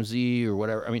TMZ or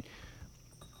whatever. I mean,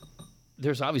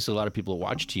 there's obviously a lot of people that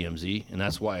watch TMZ, and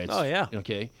that's why it's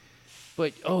okay.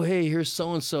 But, hey, here's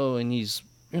so-and-so, and he's,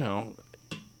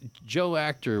 Joe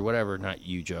Actor, whatever, not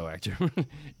you, Joe Actor.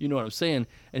 You know what I'm saying?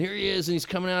 And here he is, and he's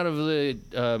coming out of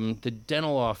the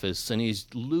dental office, and he's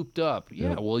looped up.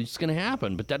 Yeah, well, it's going to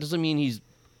happen, but that doesn't mean he's...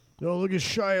 Oh, look at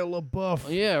Shia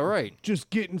LaBeouf. Yeah, right. Just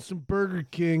getting some Burger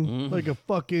King like a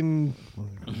fucking...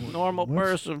 normal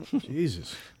person.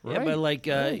 Jesus. Yeah, but like,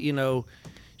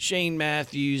 Shane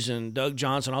Matthews and Doug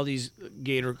Johnson, all these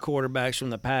Gator quarterbacks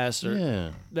from the past,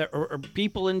 or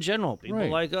people in general, people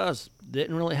like us,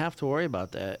 didn't really have to worry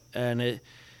about that. And it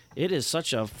is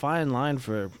such a fine line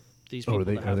for these people.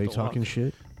 Are they talking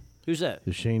shit? Who's that?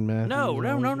 The Shane Matthews? No. Okay.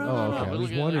 I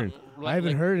was wondering. I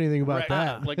haven't heard anything about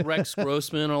that. Like Rex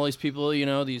Grossman, all these people,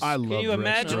 these... I love Can you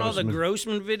imagine Rex all the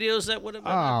Grossman videos that would have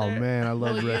been out there? Oh, man, I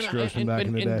love Rex Grossman back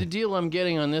in the day. And the deal I'm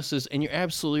getting on this is, and you're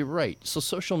absolutely right, so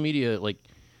social media, like,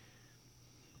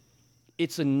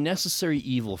 it's a necessary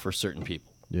evil for certain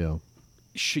people. Yeah.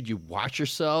 Should you watch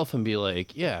yourself and be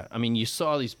like, I mean, you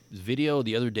saw this video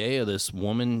the other day of this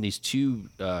woman, these two,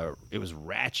 it was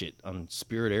Ratchet on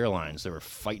Spirit Airlines. They were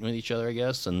fighting with each other, I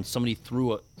guess, and somebody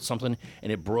threw something,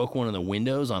 and it broke one of the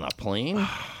windows on a plane.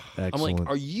 Excellent. I'm like,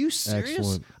 are you serious?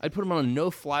 Excellent. I'd put them on a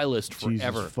no-fly list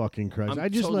forever. Jesus fucking Christ. I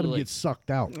just let them get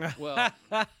sucked out. Well...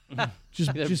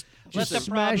 Just the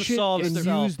smash it problem and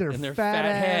solve use their fat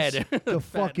ass head to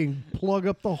fucking plug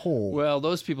up the hole. Well,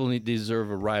 those people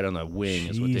deserve a ride on the wing,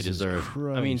 is what they Jesus deserve.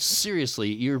 Christ. I mean,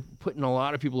 seriously, you're putting a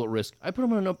lot of people at risk. I put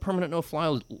them on a permanent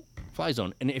no-fly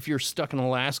zone, and if you're stuck in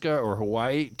Alaska or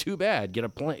Hawaii, too bad. Get a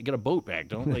boat back.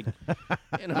 Don't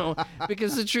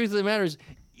because the truth of the matter is,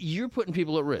 you're putting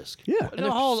people at risk. Yeah. No,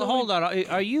 hold on.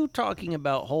 Are you talking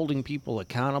about holding people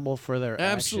accountable for their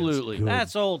Absolutely. actions?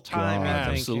 That's old time.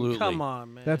 Absolutely. Come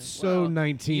on, man. That's so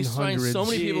 1900s. You find so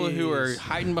many people who are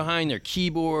hiding behind their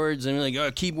keyboards and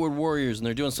like keyboard warriors, and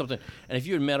they're doing something. And if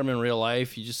you had met them in real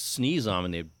life, you just sneeze on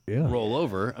them and they'd roll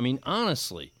over. I mean,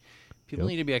 honestly, people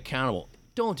need to be accountable.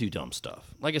 Don't do dumb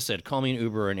stuff. Like I said, call me an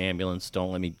Uber or an ambulance.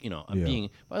 Don't let me, I'm being...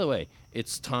 By the way,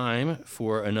 it's time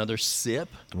for another sip.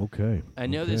 Okay. I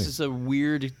know this is a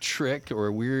weird trick or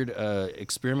a weird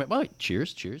experiment. But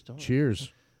cheers. Don't Cheers.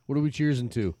 What are we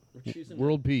cheersing to?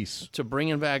 World peace. to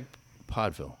bringing back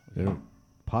Porchville. Yeah.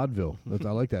 Podville.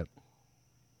 I like that.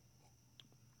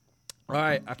 All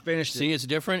right, I finished See, it's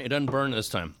different. It doesn't burn this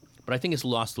time. But I think it's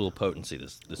lost a little potency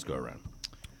this go around.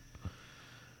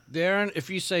 Darren, if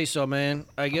you say so, man.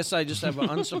 I guess I just have an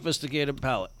unsophisticated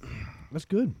palate. That's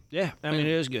good. Yeah, I mean, it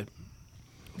is good.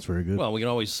 That's very good. Well, we can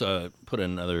always put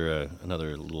another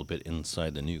little bit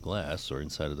inside the new glass or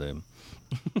inside of the...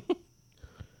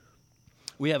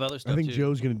 We have other stuff, I think too.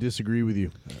 Joe's going to disagree with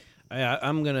you. I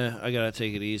gotta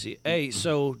take it easy. Hey,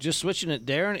 so just switching it,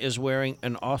 Darren is wearing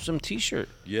an awesome T-shirt.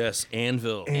 Yes,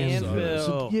 Anvil. Anvil.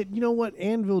 So, you know what?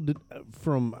 Anvil,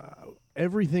 from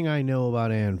everything I know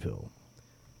about Anvil,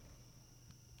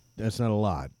 that's not a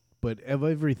lot, but of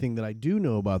everything that I do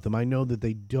know about them, I know that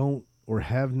they don't or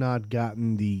have not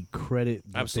gotten the credit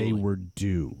that they were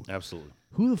due. Absolutely.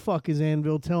 Who the fuck is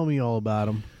Anvil? Tell me all about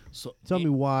them. So Tell me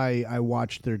why I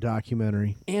watched their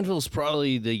documentary. Anvil's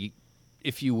probably the,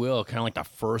 if you will, kind of like the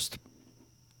first,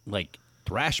 like,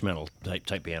 thrash metal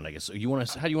type band, I guess. How do you want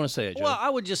to say it, Joe? Well, I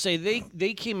would just say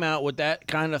they came out with that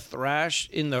kind of thrash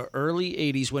in the early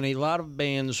 80s when a lot of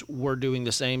bands were doing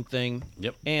the same thing.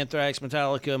 Yep. Anthrax,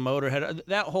 Metallica, Motorhead,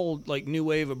 that whole like new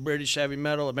wave of British heavy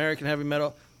metal, American heavy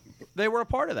metal, they were a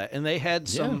part of that, and they had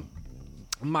some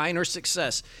minor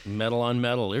success. Metal on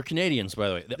metal. They're Canadians, by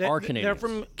the way. They are Canadians. They're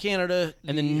from Canada.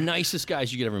 And the nicest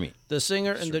guys you could ever meet. The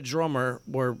singer and the drummer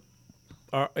were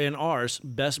and ours,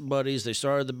 best buddies. They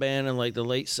started the band in like the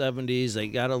late 70s. They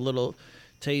got a little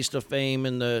taste of fame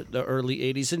in the early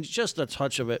 80s and just a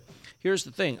touch of it. Here's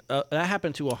the thing. That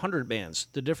happened to 100 bands.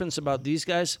 The difference about these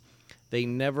guys, they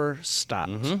never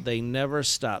stopped. Mm-hmm. They never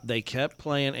stopped. They kept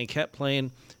playing and kept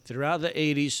playing throughout the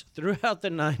 80s, throughout the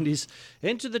 90s,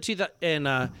 into the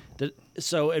 2000s.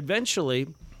 So eventually,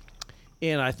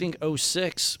 in I think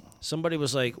 06, somebody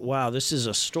was like, wow, this is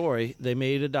a story. They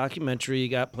made a documentary,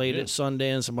 got played at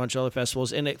Sundance, a bunch of other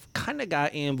festivals, and it kind of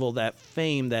got Anvil that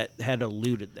fame that had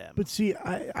eluded them. But see,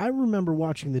 I remember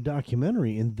watching the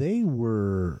documentary, and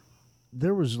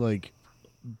there was like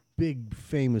big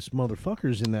famous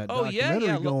motherfuckers in that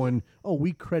documentary going, oh,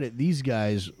 we credit these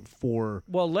guys for...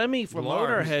 Well, Lemmy from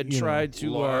Lars, Motorhead tried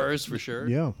to... Lars, for sure.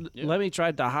 Yeah. Lemmy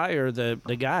tried to hire the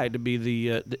guy to be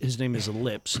his name is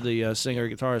Lips, the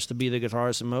singer-guitarist, to be the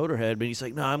guitarist in Motorhead, but he's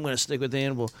like, no, I'm going to stick with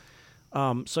Anvil.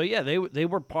 So, yeah, they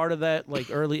were part of that like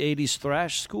early 80s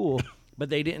thrash school,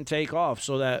 but they didn't take off,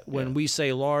 so that when we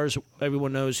say Lars,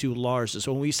 everyone knows who Lars is.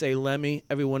 When we say Lemmy,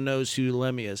 everyone knows who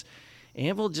Lemmy is.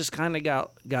 Anvil just kind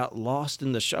of got lost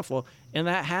in the shuffle, and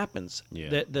that happens.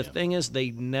 Yeah, The thing is,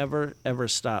 they never, ever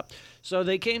stopped. So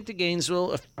they came to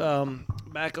Gainesville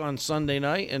back on Sunday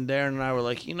night, and Darren and I were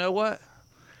like, you know what?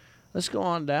 Let's go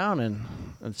on down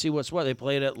and see what's what. They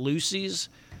played at Lucy's,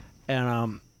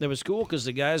 and it was cool because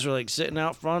the guys were like sitting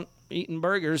out front eating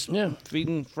burgers,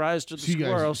 feeding fries to the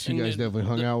squirrels. You guys definitely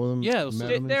hung out with them? Yeah,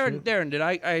 Darren did.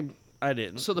 I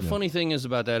didn't. So the funny thing is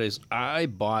about that is I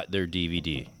bought their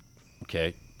DVD,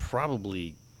 okay,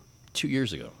 probably 2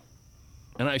 years ago.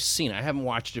 And I've seen it. I haven't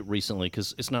watched it recently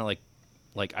because it's not like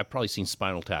I've probably seen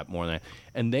Spinal Tap more than that.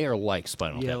 And they are like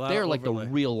Spinal Tap. They are like the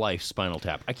real life Spinal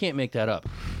Tap. I can't make that up.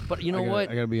 But you know what?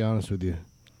 I got to be honest with you.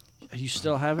 You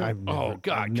still haven't?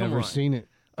 I've never seen it.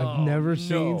 I've never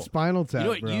seen Spinal Tap. You know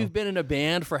what? Bro. You've been in a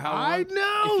band for how long? I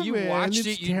know. If you man, watched it's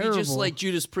it, you'd be just like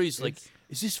Judas Priest, like,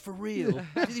 is this for real?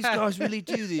 Do these guys really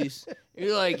do this?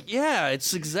 You're like, yeah,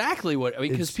 it's exactly what. I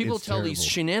mean, because people it's tell terrible. these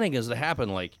shenanigans that happen,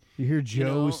 like. You hear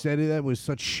Joe know, said that with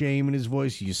such shame in his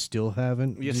voice. You still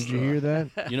haven't? Did you hear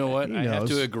that? You know what? He I have knows.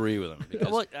 to agree with him.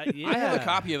 Because I have a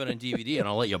copy of it on DVD, and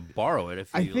I'll let you borrow it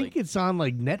if you I think like. it's on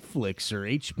like Netflix or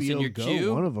HBO It's in your Go.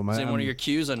 queue. One of them. It's in one of your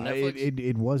queues on Netflix.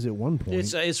 It was at one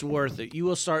point. It's worth it. You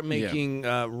will start making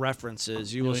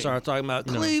references. You will start talking about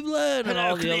Cleveland and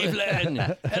all the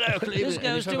other. Hello, Cleveland. This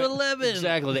goes to 11.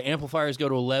 Exactly. The amplifiers go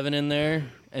to 11 in there,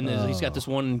 and then he's got this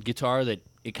one guitar that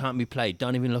it can't be played.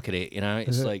 Don't even look at it. You know,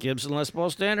 it's like Gibson Les Paul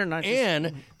Standard.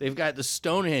 And they've got the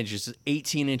Stonehenge. It's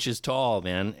 18 inches tall,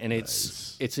 man, and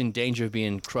it's in danger of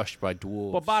being crushed by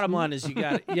dwarves. Well, bottom line is you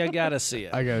got to see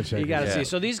it. I gotta check You it got to out. see it.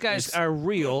 So these guys are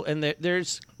real, and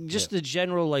there's just the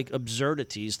general like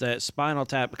absurdities that Spinal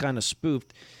Tap kind of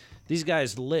spoofed. These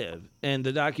guys live, and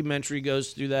the documentary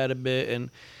goes through that a bit. And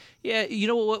yeah, you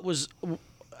know what was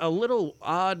a little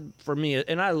odd for me,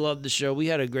 and I loved the show. We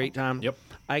had a great time. Yep.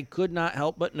 I could not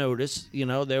help but notice,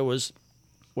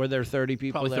 were there 30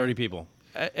 people Probably there? 30 people.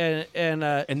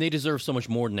 And they deserve so much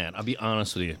more than that. I'll be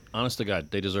honest with you. Honest to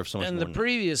God, they deserve so much more And the than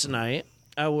previous night,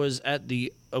 I was at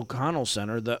the O'Connell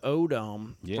Center, the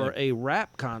O-Dome, for a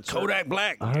rap concert. Kodak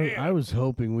Black. I was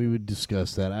hoping we would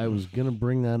discuss that. I was going to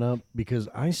bring that up because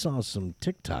I saw some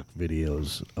TikTok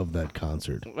videos of that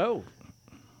concert. Oh.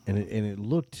 And it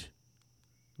looked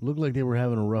like they were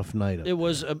having a rough night. It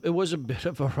was a bit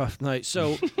of a rough night.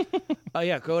 So,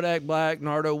 Kodak Black,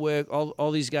 Nardo Wick,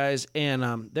 all these guys,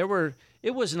 and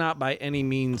it was not by any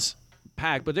means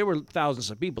packed, but there were thousands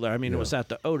of people there. I mean, it was at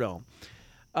the O-Dome.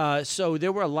 So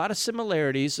there were a lot of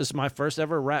similarities. This is my first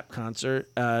ever rap concert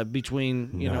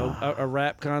between a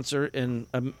rap concert and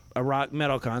a rock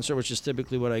metal concert, which is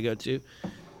typically what I go to.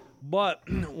 But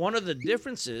one of the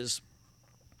differences,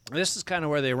 this is kind of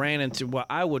where they ran into what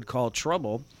I would call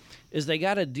trouble, is they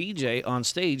got a DJ on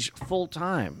stage full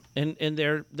time, and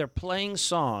they're playing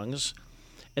songs,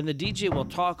 and the DJ will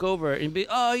talk over it and be,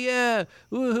 oh yeah,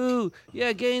 woohoo,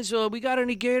 yeah, Gainesville, we got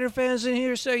any Gator fans in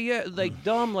here? Say yeah, like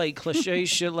dumb, like cliche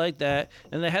shit like that,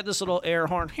 and they had this little air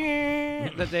horn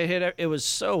that they hit. It was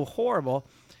so horrible.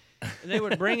 And they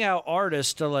would bring out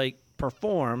artists to like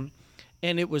perform.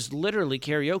 And it was literally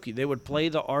karaoke. They would play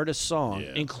the artist's song,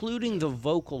 including the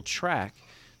vocal track.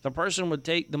 The person would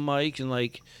take the mic and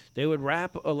like they would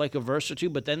rap like a verse or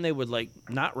two, but then they would like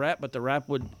not rap, but the rap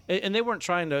would, and they weren't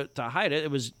trying to hide it.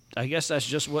 It was, I guess that's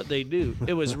just what they do.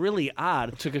 It was really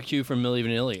odd. Took a cue from Milli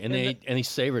Vanilli, and he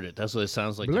savored it. That's what it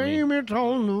sounds like Blame to me. it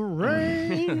on the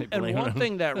rain. And one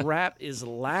thing that rap is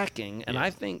lacking, and I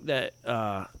think that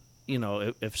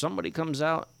if somebody comes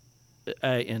out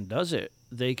and does it,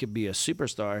 they could be a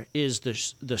superstar, is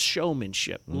the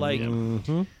showmanship. Like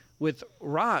with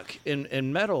rock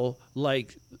and metal,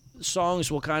 like songs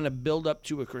will kind of build up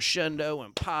to a crescendo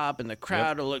and pop, and the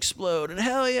crowd will explode and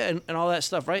hell yeah and all that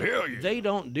stuff, right? Hell yeah. They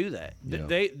don't do that. Yeah.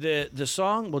 The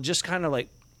song will just kind of like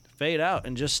fade out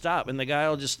and just stop, and the guy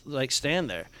will just like stand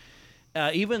there.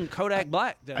 Even Kodak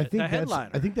Black, the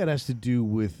headliner. I think that has to do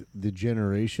with the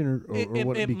generation, or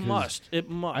what? It because must. It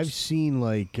must. I've seen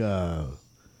like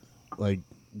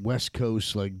West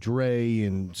Coast, like Dre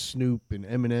and Snoop and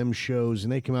Eminem shows,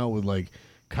 and they come out with like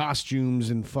costumes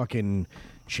and fucking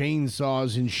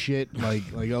chainsaws and shit, like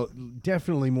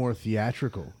definitely more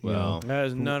theatrical. Well,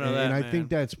 there's none of that. And I man. think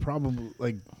that's probably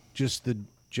like just the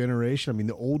generation. I mean,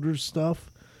 the older stuff,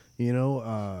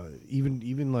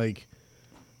 even like,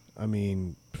 I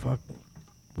mean, fuck,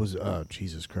 was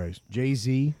Jesus Christ,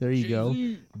 Jay-Z. There you go.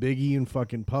 Biggie and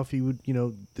fucking Puffy would,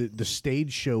 the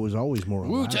stage show was always more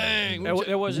Wu-Tang.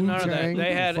 There wasn't none of that. Wu-Tang,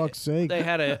 They had for fuck's sake. They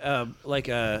had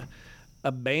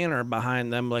a banner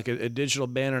behind them, like a digital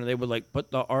banner, and they would like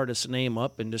put the artist's name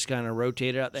up and just kind of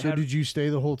rotate it out. So did you stay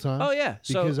the whole time? Oh yeah,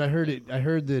 because I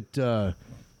heard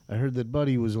that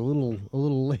Buddy was a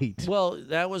little late. Well,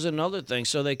 that was another thing.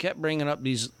 So they kept bringing up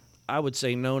these, I would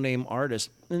say, no-name artists,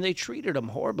 and they treated them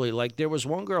horribly. Like there was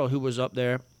one girl who was up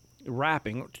there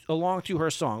rapping along to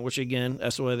her song, which again,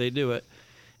 that's the way they do it,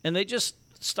 and they just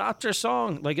stopped her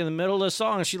song like in the middle of the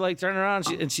song, and she like turned around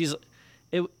and she's,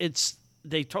 it's.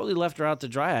 They totally left her out to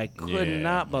dry. I could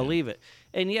not believe it.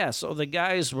 And yeah, so the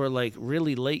guys were like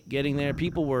really late getting there.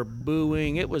 People were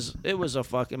booing. It was a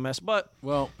fucking mess. But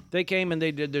they came and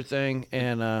they did their thing.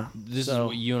 And this is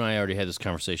what you and I already had this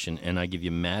conversation, and I give you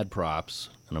mad props,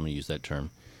 and I'm going to use that term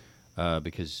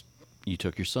because you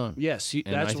took your son. Yes,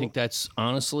 and I think that's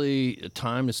honestly a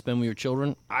time to spend with your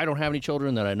children. I don't have any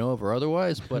children that I know of or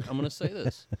otherwise, but I'm going to say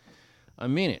this. I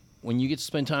mean it. When you get to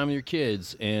spend time with your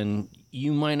kids, and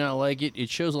you might not like it, it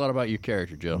shows a lot about your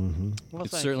character, Joe. Mm-hmm. Well,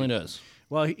 it certainly does.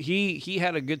 Well, he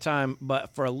had a good time,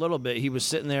 but for a little bit, he was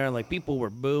sitting there and like people were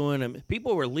booing and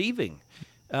people were leaving,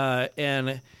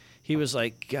 and he was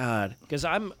like, God, because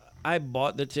I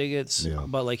bought the tickets,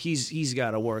 but like he's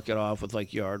got to work it off with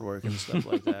like yard work and stuff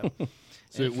like that.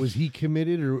 So was he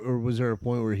committed, or was there a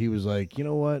point where he was like, you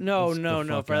know what? No,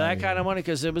 for that kind of money,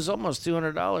 because it was almost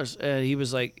 $200, and he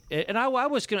was like, and I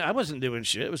wasn't doing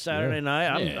shit. It was Saturday night.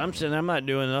 I'm sitting, I'm not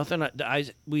doing nothing.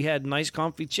 We had nice,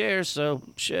 comfy chairs, so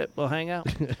shit, we'll hang out.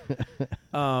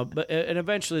 But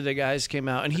eventually the guys came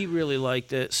out, and he really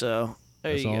liked it. So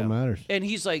that's all that matters. And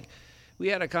he's like, we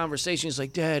had a conversation. He's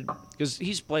like, Dad, because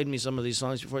he's played me some of these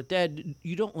songs before. Dad,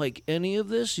 you don't like any of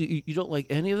this? You don't like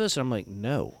any of this? And I'm like,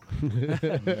 no.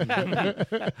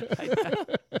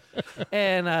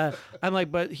 And I'm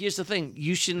like, but here's the thing.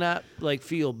 You should not like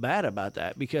feel bad about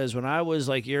that, because when I was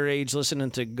like your age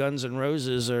listening to Guns N'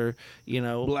 Roses or,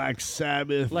 Black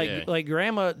Sabbath. Like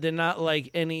Grandma did not like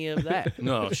any of that.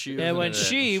 No, she and when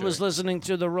she was listening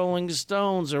to the Rolling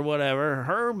Stones or whatever,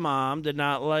 her mom did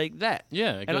not like that.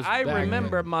 Yeah, it and goes I back.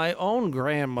 remember my own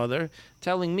grandmother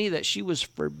telling me that she was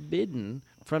forbidden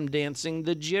from dancing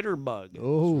the jitterbug.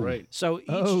 Oh, right. So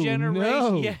each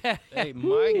generation, no. Hey,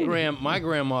 my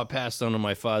grandma passed on to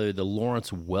my father the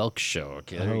Lawrence Welk show.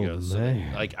 Okay, there you go. So,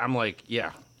 I'm like,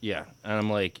 yeah, and I'm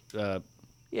like, yeah,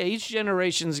 each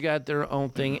generation's got their own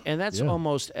thing, and that's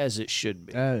almost as it should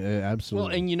be. Absolutely.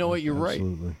 Well, and you know what? You're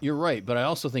Absolutely. right. You're right. But I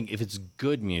also think if it's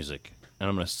good music, and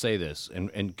I'm going to say this,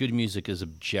 and good music is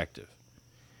objective.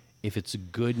 If it's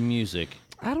good music,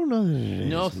 I don't know that it is.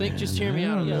 No, just hear me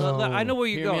out on this. I know where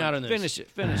you're going. Hear me out on this.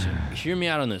 Finish it. Hear me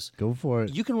out on this. Go for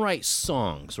it. You can write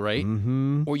songs, right?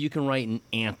 Mm-hmm. Or you can write an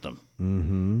anthem.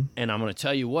 Mm-hmm. And I'm going to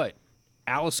tell you what,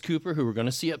 Alice Cooper, who we're going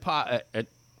to see at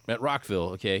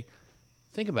Rockville, okay,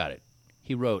 think about it.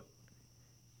 He wrote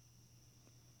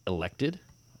Elected,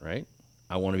 right?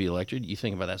 I Want to Be Elected. You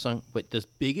think about that song. But the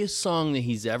biggest song that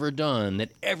he's ever done that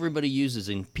everybody uses,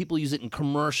 and people use it in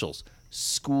commercials,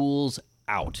 School's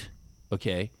Out.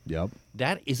 Okay. Yep.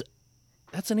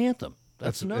 That's an anthem.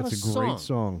 That's not a song. great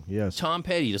song. Yes. Tom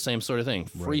Petty, the same sort of thing.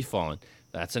 Free Falling.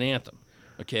 That's an anthem.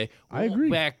 Okay. I agree.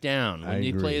 Back Down. When I they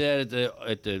agree. play that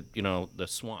at the the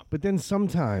swamp. But then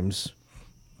sometimes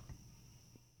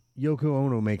Yoko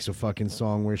Ono makes a fucking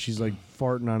song where she's like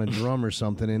farting on a drum or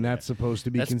something, and that's supposed to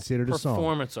be considered a song.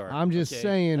 Performance art. I'm just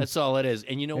saying. That's all it is.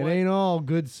 And you know it what? ain't all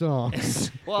good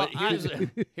songs. Well,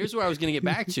 here's where I was going to get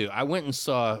back to. I went and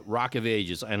saw Rock of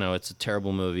Ages. I know it's a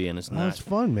terrible movie, and it's not. That's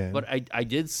fun, man. But I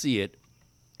did see it,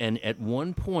 and at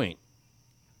one point,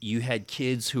 you had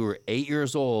kids who were 8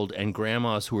 years old and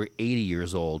grandmas who were 80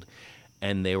 years old,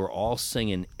 and they were all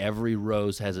singing "Every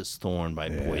Rose Has Its Thorn" by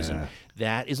Poison.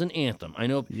 That is an anthem. I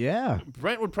know. Yeah.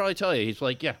 Brent would probably tell you. He's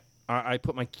like, yeah, I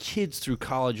put my kids through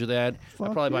college with that. I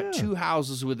probably bought 2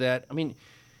 houses with that. I mean,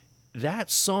 that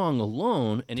song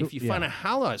alone, and if you find out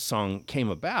how that song came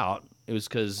about, it was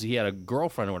because he had a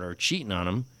girlfriend or whatever cheating on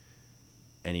him,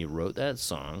 and he wrote that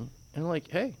song. And like,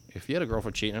 hey, if you had a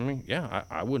girlfriend cheating on me,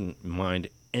 I wouldn't mind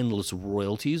endless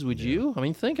royalties, would you? I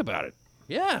mean, think about it.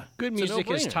 Yeah, good music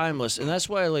is timeless, and that's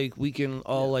why like we can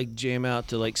all like jam out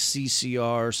to like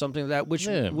CCR or something like that.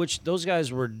 Which those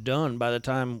guys were done by the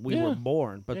time we were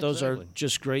born, but those are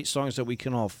just great songs that we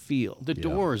can all feel. The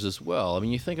Doors as well. I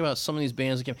mean, you think about some of these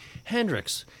bands that came.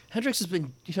 Hendrix has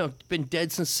been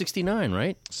dead since '69,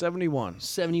 right? 71.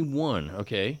 71.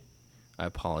 Okay. I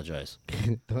apologize.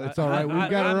 It's all right. We've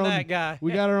got our own. That guy.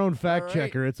 We got our own fact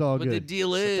checker. It's all but good. But the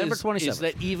deal is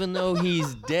that even though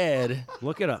he's dead,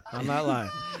 look it up. I'm not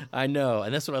lying. I know,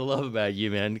 and that's what I love about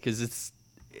you, man, because it's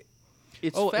fact.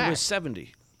 It was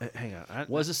 70. Hang on.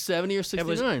 Was it 70 or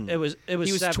 69? It was. He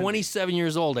was 70. 27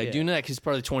 years old. I do know that because he's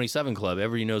part of the 27 Club.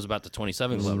 Everybody knows about the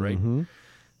 27 Club, right?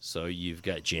 So you've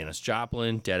got Janis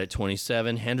Joplin, dead at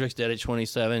 27. Hendrix, dead at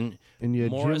 27. And you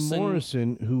had Jim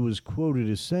Morrison, who was quoted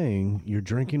as saying, "You're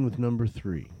drinking with number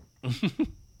 3."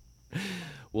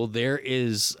 Well,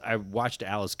 I watched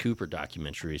Alice Cooper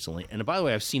documentary recently. And by the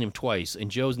way, I've seen him twice. And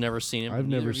Joe's never seen him. I've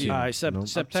never seen him.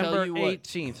 September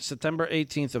 18th. September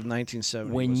 18th of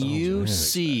 1970. When you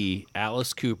see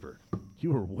Alice Cooper.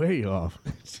 You were way off.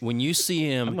 When you see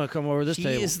him, I'm going to come over this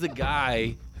table. He is the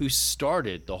guy who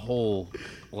started the whole,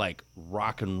 like,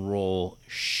 rock and roll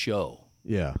show.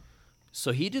 Yeah.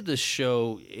 So he did this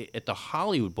show at the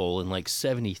Hollywood Bowl in, like,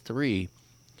 73,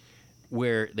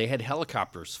 where they had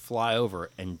helicopters fly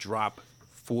over and drop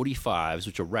 45s,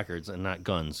 which are records and not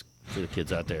guns for the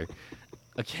kids out there.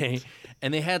 Okay?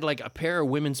 And they had, like, a pair of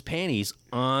women's panties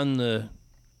on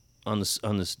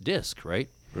this disc, right?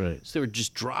 Right. So they were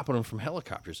just dropping them from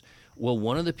helicopters. Well,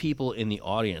 one of the people in the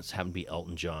audience happened to be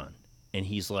Elton John. And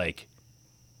he's like,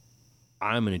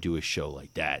 I'm going to do a show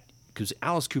like that. Because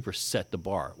Alice Cooper set the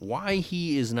bar. Why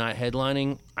he is not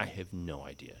headlining, I have no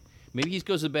idea. Maybe he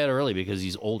goes to bed early because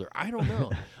he's older. I don't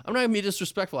know. I'm not going to be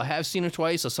disrespectful. I have seen him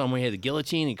twice. I saw him when he had the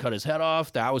guillotine. He cut his head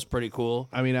off. That was pretty cool.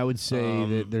 I mean, I would say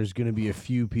that there's going to be a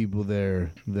few people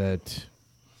there that...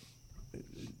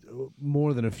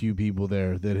 More than a few people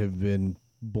there that have been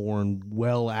born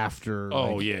well after.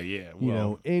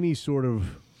 Well, any sort of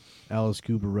Alice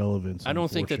Cooper relevance. I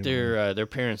don't think that their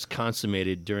parents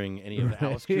consummated during any of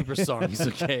Alice Cooper's songs.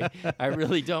 Okay, I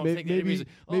really don't think maybe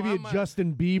a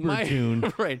Justin Bieber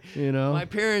tune, right? My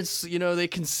parents, they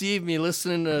conceived me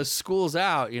listening to School's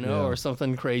Out, or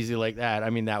something crazy like that.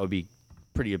 I mean, that would be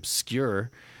pretty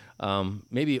obscure.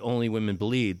 Maybe Only Women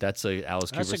Bleed. That's a Alice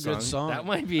Cooper song. That's a good song. That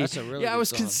might be. That's a really good I was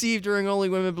song. conceived during Only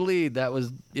Women Bleed. That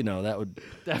was, that would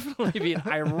definitely be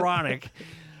ironic.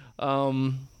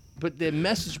 But the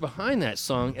message behind that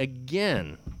song,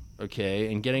 again,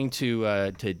 okay, and getting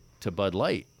to Bud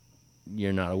Light,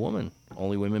 you're not a woman.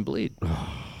 Only women bleed.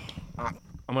 Am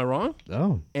I wrong?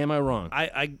 Oh. Am I wrong?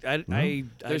 I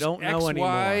don't know XY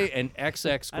anymore. and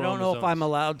XX I don't know if I'm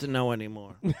allowed to know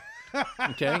anymore.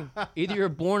 Okay, either you're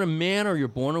born a man or you're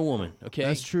born a woman. Okay,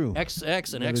 that's true.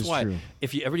 XX and that XY. True.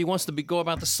 If everybody wants to go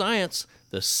about the science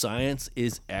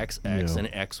is XX and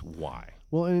XY.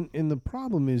 Well, and the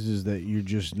problem is that you're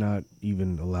just not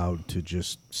even allowed to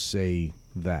just say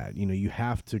that. You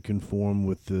have to conform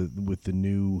with the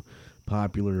new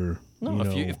popular. No,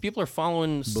 if people are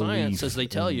following science as they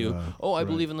tell you, I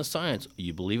believe in the science.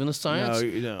 You believe in the science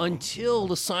until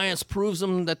the science proves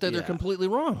them that they're completely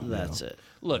wrong. That's it.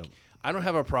 Look, I don't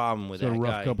have a problem with it's that. A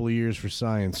rough couple of years for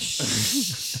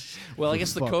science. Well, I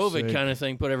guess the COVID kind of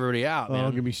thing put everybody out. Man.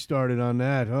 Don't get me started on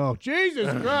that. Oh,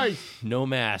 Jesus Christ! No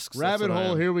masks. Rabbit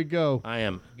hole. Here we go. I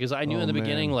am because I knew in the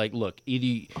beginning. Like, look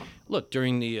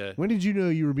during the. When did you know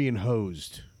you were being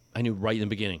hosed? I knew right in the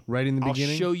beginning. Right in the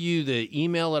beginning? I'll show you the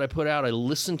email that I put out. I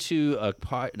listened to a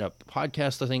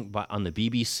podcast, I think, on the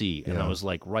BBC, and I was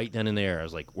like, right then and there, I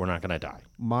was like, we're not going to die.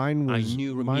 Mine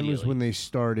was when they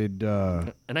started.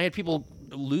 And I had people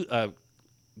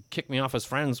kick me off as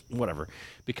friends, whatever,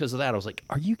 because of that. I was like,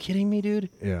 are you kidding me, dude?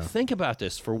 Yeah. Think about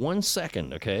this for 1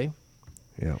 second, okay?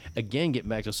 Yeah. Again, getting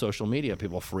back to social media,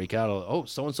 people freak out. Oh,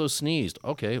 so-and-so sneezed.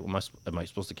 Okay, am I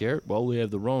supposed to care? Well, we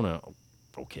have the Rona.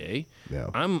 Okay. Yeah.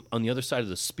 I'm on the other side of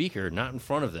the speaker, not in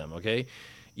front of them, okay?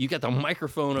 You got the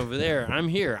microphone over there. I'm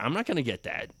here. I'm not going to get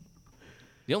that.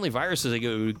 The only viruses they get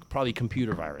are probably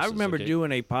computer viruses. I remember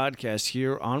doing a podcast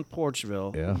here on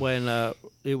Porchville when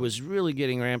it was really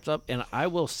getting ramped up. And I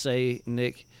will say,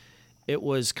 Nick, it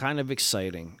was kind of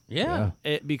exciting. Yeah.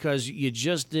 Because you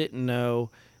just didn't know.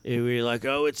 We were like,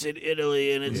 oh, it's in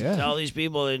Italy and it's all these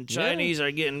people and Chinese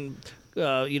are getting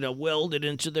welded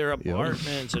into their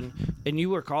apartments, and you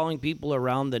were calling people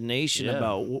around the nation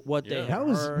about what they that heard.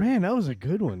 was a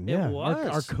good one. It Yeah, was.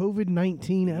 our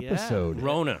COVID-19 episode. The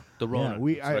Rona.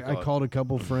 Yeah, I called a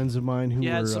couple friends of mine who You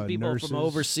were had some people nurses, from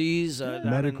overseas,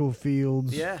 medical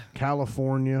fields,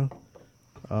 California.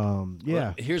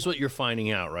 Well, here's what you're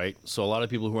finding out, right? So a lot of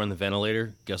people who are on the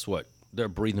ventilator, guess what? They're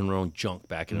breathing their own junk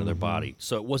back into their body.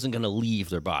 So it wasn't going to leave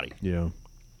their body. Yeah.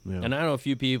 And I know a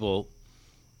few people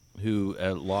who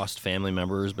lost family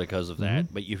members because of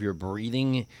that. But if you're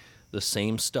breathing the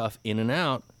same stuff in and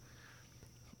out,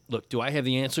 look, do I have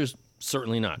the answers?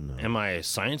 Certainly not. No. Am I a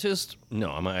scientist?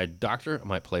 No. Am I a doctor? I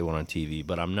might play one on TV,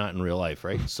 but I'm not in real life,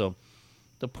 right? So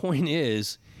the point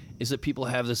is that people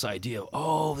have this idea of,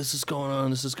 oh, this is going on,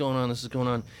 this is going on, this is going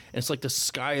on. And it's like the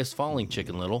sky is falling,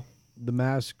 Chicken Little. The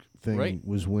mask thing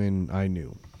was when I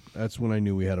knew. That's when I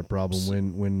knew we had a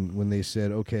problem. When they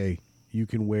said, okay, you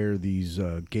can wear these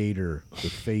gaiter,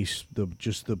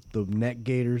 the neck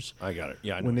gaiters. I got it.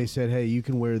 Yeah, I know. When they said, hey, you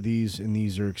can wear these and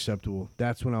these are acceptable,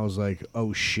 that's when I was like,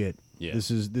 oh shit, this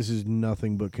is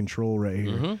nothing but control right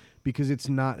here, because it's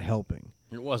not helping.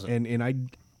 It wasn't. And I,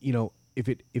 if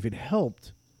it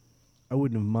helped, I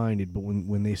wouldn't have minded. But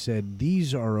when they said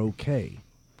these are okay,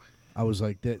 I was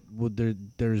like, that. Well,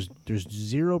 there's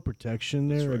zero protection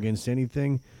there against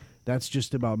anything. That's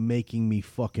just about making me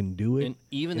fucking do it. And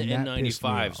even the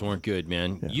N95s weren't good,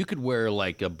 man. Yeah. You could wear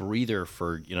like a breather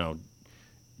for,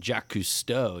 Jacques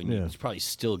Cousteau, and you'd probably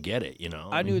still get it,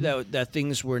 I knew that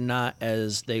things were not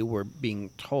as they were being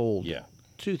told. Yeah.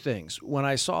 Two things. When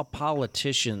I saw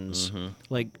politicians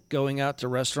like going out to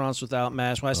restaurants without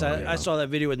masks, when I saw that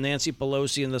video with Nancy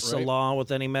Pelosi in the salon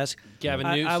with any mask, Gavin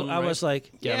Newsom, I was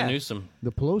like, Gavin Newsom.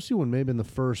 The Pelosi one may have been the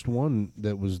first one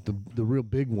that was the real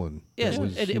big one. Yes,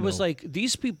 it was like,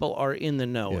 these people are in the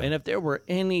know, and if there were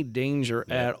any danger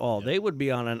at all, they would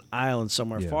be on an island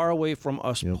somewhere far away from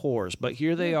us poors. But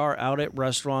here they are out at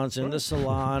restaurants in the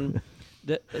salon.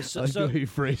 So you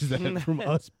phrase that, from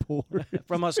us poor,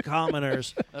 from us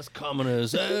commoners. Us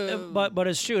commoners. But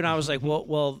it's true, and I was like,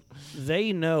 well,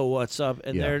 they know what's up,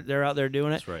 and they're out there doing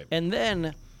it. That's right. And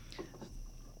then,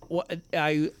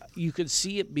 you could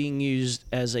see it being used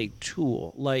as a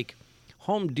tool. Like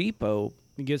Home Depot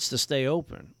gets to stay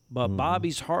open, but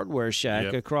Bobby's Hardware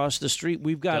Shack across the street,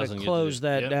 we've got to close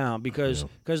that down because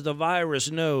the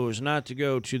virus knows not to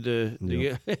go to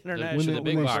the international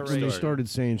big box when they store. started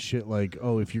saying shit like,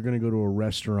 oh, if you're going to go to a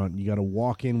restaurant, you got to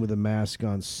walk in with a mask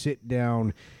on, sit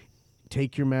down,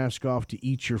 take your mask off to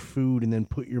eat your food, and then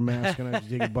put your mask on to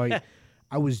take a bite.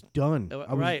 I was done.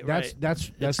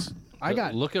 That's. I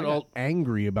got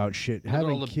angry about shit. Look at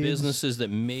all the businesses that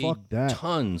made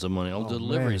tons of money, all the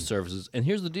delivery services. And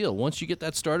here's the deal: once you get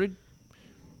that started,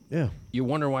 you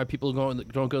wonder why people don't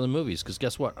go to the movies. Because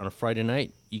guess what? On a Friday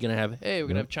night, you're gonna have, we're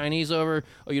gonna have Chinese over.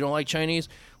 Oh, you don't like Chinese?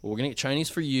 Well, we're gonna get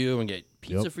Chinese for you. We're gonna get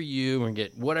pizza for you. We're gonna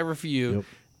get whatever for you.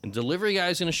 And delivery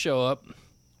guy's gonna show up,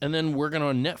 and then we're gonna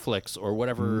on Netflix or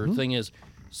whatever thing is.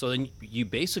 So then you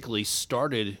basically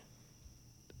started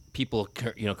people,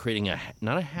 creating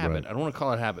not a habit. Right. I don't want to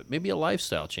call it a habit. Maybe a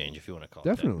lifestyle change, if you want to call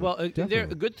Definitely. it. Well,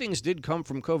 Definitely. good things did come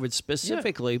from COVID.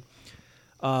 Specifically,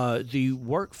 the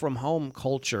work from home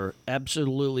culture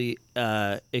absolutely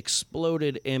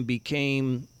exploded and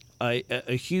became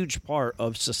a huge part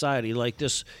of society. Like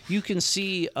this, you can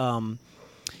see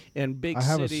in big cities.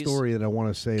 I have a story that I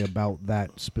want to say about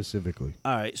that specifically.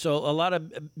 All right. So a lot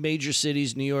of major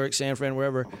cities, New York, San Fran,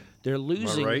 wherever, they're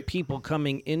losing people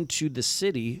coming into the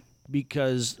city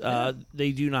because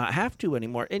they do not have to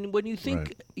anymore. And when you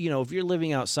think, if you're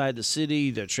living outside the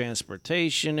city, the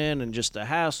transportation and just the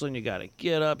hassle, and you got to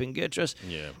get up and get dressed.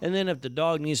 Yeah. And then if the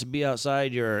dog needs to be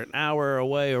outside, you're an hour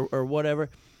away or whatever.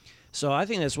 So I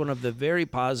think that's one of the very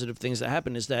positive things that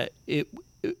happened is that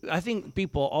I think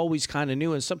people always kind of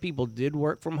knew, and some people did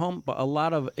work from home, but a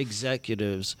lot of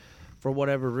executives, for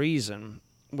whatever reason,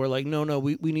 were like, no,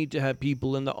 we need to have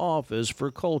people in the office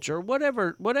for culture,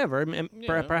 whatever. And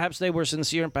perhaps they were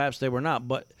sincere and perhaps they were not,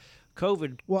 but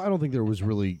COVID. Well, I don't think there was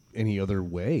really any other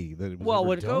way that it was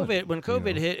when done,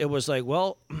 COVID hit, it was like,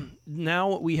 well,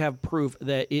 now we have proof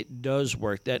that it does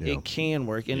work, that it can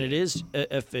work, and it is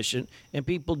efficient, and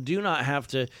people do not have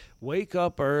to wake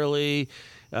up early,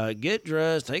 get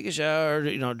dressed, take a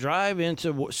shower, drive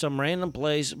into some random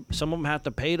place. Some of them have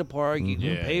to pay to park. You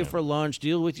can pay for lunch,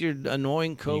 deal with your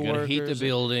annoying coworkers. You got to heat the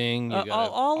building. You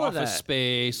got all of that. Office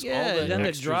space. Yeah, all the then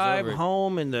the drive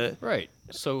home and the right.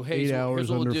 So hey, 8 hours here's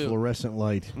what under we'll do. fluorescent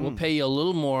light. We'll pay you a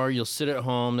little more. You'll sit at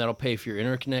home. That'll pay for your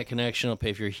internet connection. It'll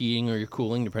pay for your heating or your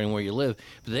cooling, depending on where you live.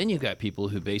 But then you've got people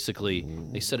who basically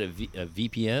they set a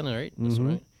VPN. All right, that's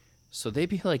right. So they'd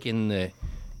be like in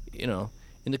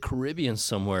in the Caribbean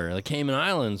somewhere, the Cayman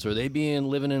Islands, or they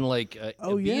living in like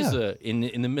Ibiza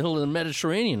in the middle of the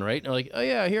Mediterranean, right? And they're like, oh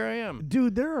yeah, here I am.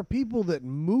 Dude, there are people that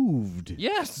moved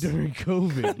during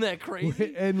COVID. Isn't that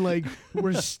crazy? And like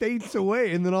we're states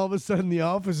away, and then all of a sudden the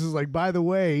office is like, by the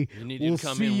way, we'll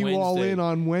see you all in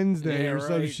on Wednesday or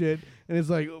some shit. And it's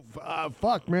like,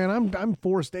 fuck, man, I'm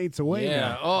 4 states away.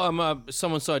 Yeah. Now.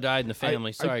 Someone died in the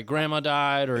family. Sorry, grandma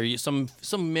died, or some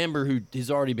member who has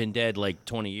already been dead like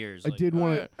 20 years. I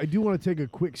do want to take a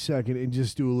quick second and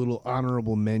just do a little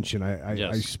honorable mention.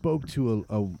 I spoke to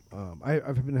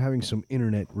I've been having some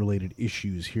internet related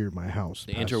issues here at my house.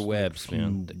 The interwebs,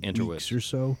 man. The interwebs weeks or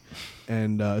so,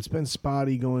 and it's been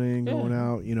spotty going in, going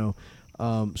out.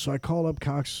 So I called up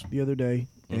Cox the other day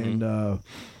and.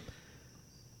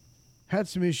 Had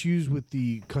some issues with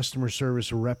the customer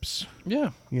service reps. Yeah.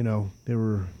 They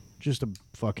were just a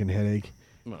fucking headache.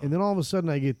 No. And then all of a sudden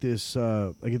I get this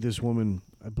woman,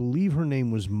 I believe her name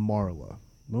was Marla.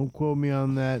 Don't quote me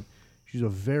on that. She's a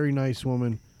very nice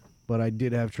woman, but I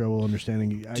did have trouble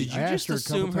understanding. Did you just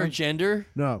assume her gender?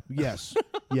 No, yes.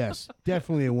 Yes,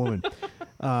 definitely a woman.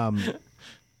 But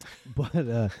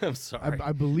I'm sorry.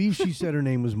 I believe she said her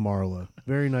name was Marla.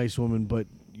 Very nice woman, but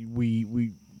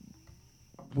we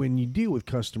when you deal with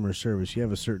customer service, you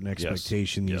have a certain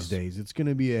expectation these days. It's going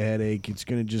to be a headache. It's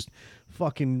going to just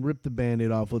fucking rip the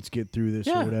Band-Aid off. Let's get through this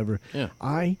or whatever. Yeah.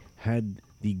 I had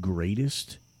the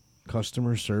greatest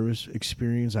customer service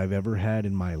experience I've ever had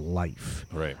in my life.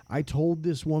 Right. I told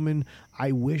this woman,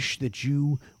 I wish that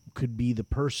you could be the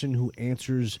person who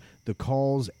answers the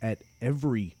calls at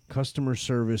every customer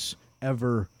service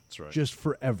ever, just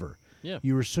forever. Yeah.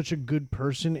 You were such a good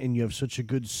person and you have such a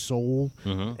good soul.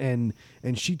 And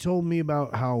she told me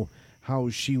about how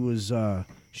she was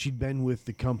she'd been with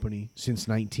the company since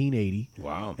 1980.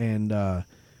 Wow.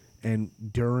 And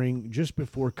during just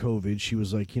before COVID, she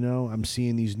was like, I'm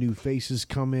seeing these new faces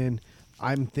come in.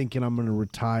 I'm thinking I'm going to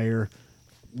retire.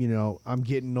 I'm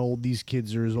getting old. These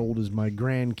kids are as old as my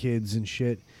grandkids and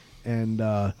shit.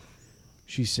 And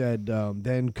she said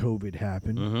then COVID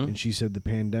happened, and she said the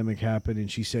pandemic happened,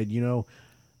 and she said,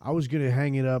 I was going to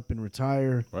hang it up and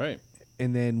retire. Right.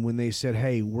 And then when they said,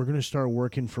 hey, we're going to start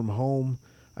working from home,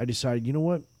 I decided, you know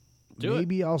what?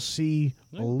 Maybe I'll see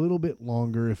a little bit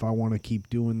longer if I want to keep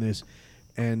doing this.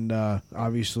 And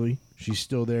obviously, she's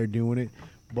still there doing it.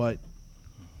 But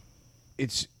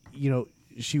it's,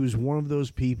 she was one of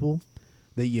those people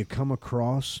that you come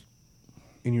across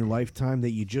in your lifetime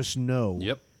that you just know.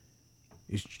 Yep.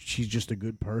 She's just a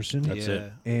good person. That's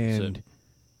it. And,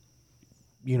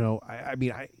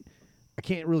 I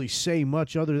can't really say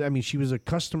much other. She was a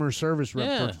customer service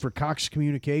rep for Cox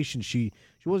Communications. She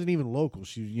wasn't even local.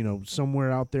 She somewhere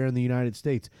out there in the United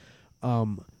States.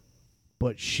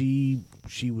 But she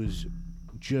was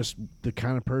just the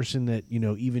kind of person that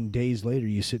even days later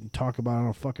you sit and talk about on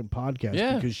a fucking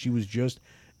podcast because she was just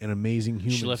an amazing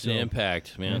human. She left an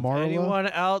impact, man. Marla, anyone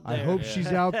out there? I hope she's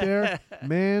out there.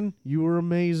 Man, you were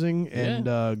amazing, and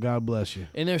God bless you.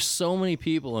 And there's so many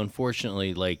people,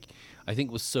 unfortunately, like I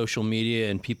think with social media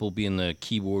and people being the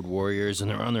keyboard warriors, and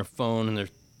they're on their phone, and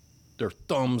their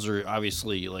thumbs are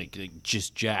obviously like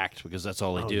just jacked because that's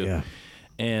all they do. Yeah.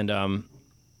 And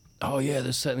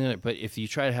this, that, and the other. But if you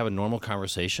try to have a normal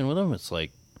conversation with them, it's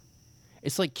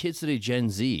like kids today,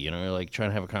 Gen Z, like trying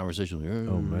to have a conversation.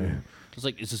 Oh man. It's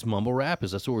like, is this mumble rap?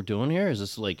 Is this what we're doing here? Is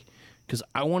this like, because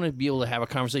I want to be able to have a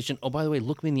conversation. Oh, by the way,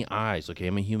 look me in the eyes. Okay,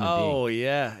 I'm a human being. Oh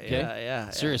yeah, okay? yeah.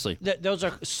 Seriously, those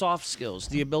are soft skills.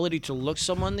 The ability to look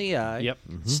someone in the eye. Yep.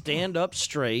 Stand up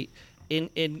straight.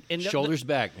 And shoulders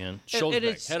back, man.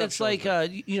 Shoulders back. It's like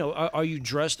are you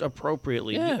dressed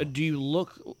appropriately? Yeah. Do you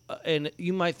look? And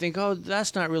you might think, oh,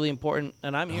 that's not really important.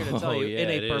 And I'm here to tell you, in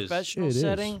a professional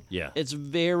setting, it's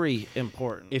very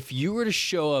important. If you were to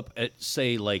show up at,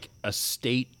 say, like a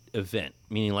state event,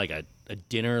 meaning like a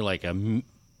dinner, like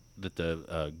that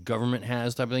the government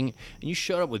has type of thing, and you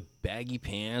showed up with baggy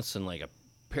pants and like a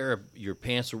pair of your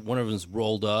pants, one of them's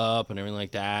rolled up and everything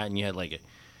like that, and you had like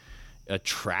a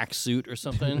tracksuit or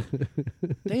something,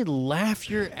 they'd laugh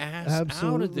your ass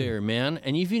out of there, man.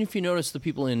 And even if you notice the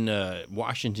people in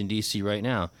Washington, D.C. right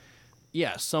now,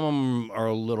 some of them are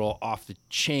a little off the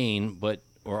chain,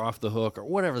 or off the hook, or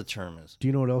whatever the term is. Do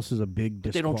you know what else is a big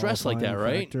disqualifying they don't dress like that,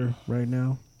 right? Factor right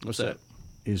now? What's that?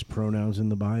 Is pronouns in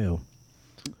the bio.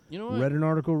 You know what? Read an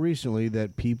article recently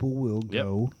that people will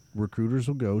go, recruiters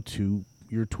will go to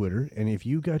your Twitter, and if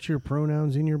you got your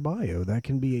pronouns in your bio, that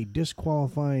can be a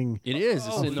disqualifying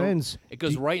offense. It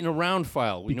goes right in a round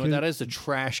file. You know what that is? A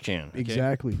trash can. Okay?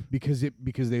 Exactly. Because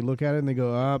they look at it and they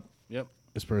go, Yep.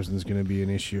 this person's going to be an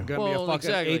issue. Gonna be a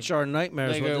fucking HR nightmare.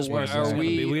 Is what this person's gonna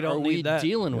be. We don't need that.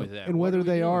 Dealing with that, and whether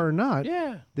they are or not,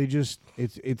 they just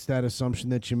it's that assumption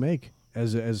that you make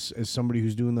as somebody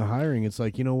who's doing the hiring. It's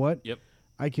like, you know what? Yep.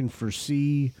 I can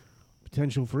foresee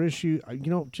potential for issue.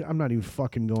 I'm not even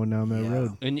fucking going down that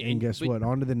road. And guess what?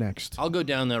 On to the next. I'll go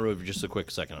down that road for just a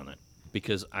quick second on that,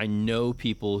 because I know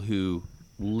people who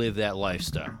live that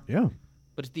lifestyle. Yeah.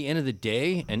 But at the end of the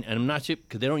day, and I'm not too,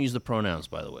 because they don't use the pronouns,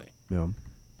 by the way. Yeah.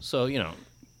 So,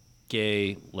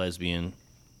 gay, lesbian.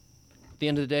 At the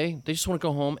end of the day, they just want to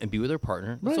go home and be with their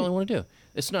partner. That's all they want to do.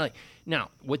 It's not like, now,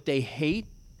 what they hate,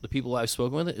 the people I've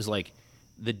spoken with, is like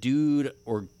the dude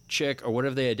or chick or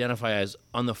whatever they identify as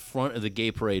on the front of the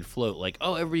gay parade float. Like,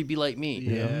 oh, everybody be like me.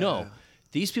 Yeah. No.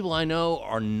 These people I know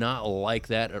are not like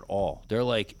that at all. They're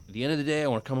like, at the end of the day, I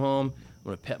want to come home. I'm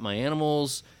going to pet my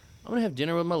animals. I'm going to have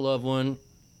dinner with my loved one.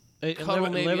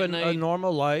 Live a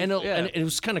normal life. And it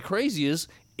was kind of crazy is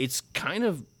it's kind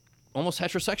of almost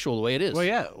heterosexual the way it is. Well,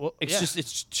 yeah.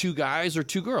 It's two guys or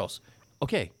two girls.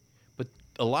 Okay. But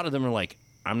a lot of them are like,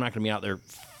 I'm not going to be out there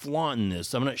flaunting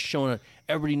this. I'm not showing it.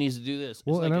 Everybody needs to do this.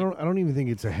 Well, and I don't even think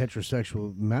it's a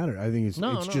heterosexual matter. I think it's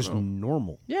just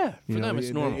normal. Yeah, for them it's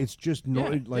normal. It's just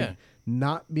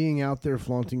not being out there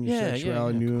flaunting your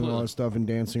sexuality and doing all that stuff and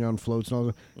dancing on floats and all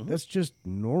that. Mm-hmm. That's just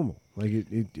normal. Like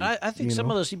I think some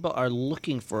of those people are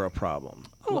looking for a problem.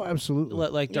 Oh, absolutely.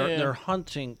 Like they're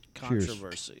hunting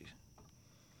controversy.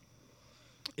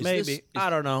 Maybe.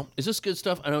 I don't know. Is this good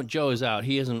stuff? I know Joe is out.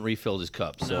 He hasn't refilled his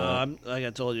cup. So. No, like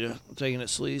I told you, I'm taking it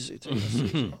sleazy.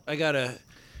 I gotta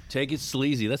take it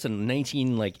sleazy. That's a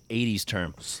 80s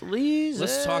term. Sleazy.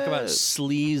 Let's talk about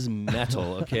sleaze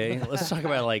metal, okay? Let's talk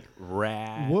about like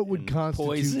Rat. What would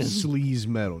constitute sleaze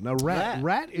metal? Now,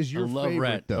 Rat is your favorite.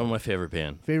 Rat. Though. Oh, my favorite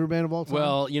band. Favorite band of all time.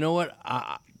 Well, you know what?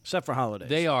 Except for holidays.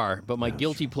 They are, but my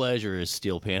guilty pleasure is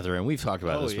Steel Panther, and we've talked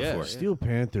about this before. Steel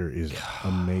Panther is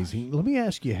amazing. Let me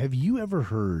ask you, have you ever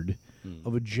heard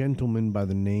of a gentleman by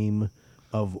the name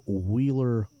of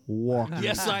Wheeler Walker?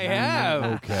 Yes, I have.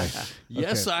 Okay.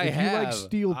 Yes, I if have. You like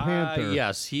Steel Panther.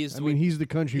 Yes, he's the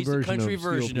country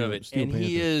version of it. Steel and Panther.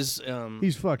 He is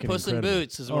he's fucking Puss in incredible.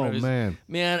 Boots is one of his. Man,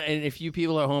 and if you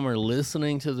people at home are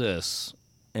listening to this,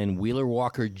 and Wheeler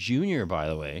Walker Jr., by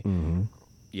the way,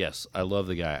 yes, I love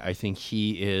the guy. I think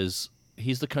he's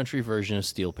the country version of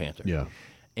Steel Panther. Yeah.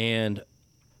 And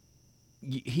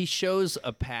he shows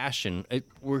a passion.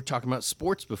 We're talking about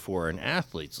sports before and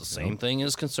athletes. The same thing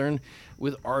is concerned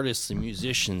with artists and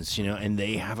musicians, and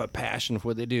they have a passion for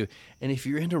what they do. And if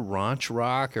you're into raunch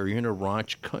rock or you're into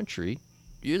raunch country,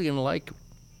 you're going to like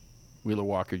Wheeler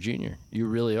Walker Jr. You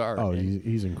really are. Oh,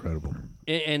 he's incredible.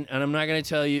 And I'm not going to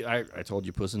tell you, I told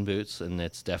you Puss in Boots, and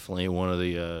that's definitely one of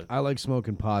the... I Like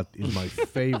Smoking Pot is my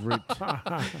favorite.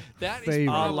 That favorite. is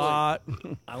a lot.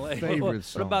 I like favorite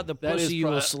song. What about the Pussy You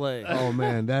Will Slay? Oh,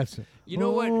 man, that's... You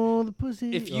know what? The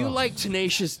pussy. If you like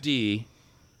Tenacious D,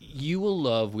 you will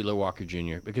love Wheeler Walker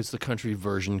Jr. because the country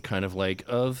version kind of like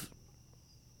of,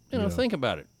 think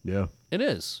about it. Yeah. It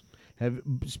is.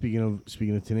 Speaking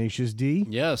of Tenacious D,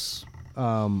 yes,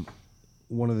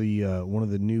 one of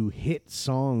the new hit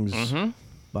songs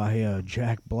by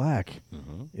Jack Black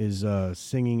is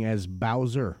singing as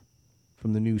Bowser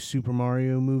from the new Super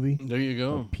Mario movie. There you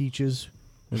go. Peaches.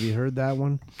 Have you heard that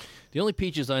one? The only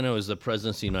Peaches I know is the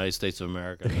President of the United States of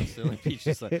America. That's the only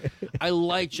Peaches I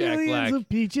like. Jack Millions Black. Of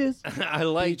peaches. I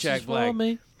like Peaches Jack Black. for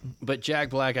me. But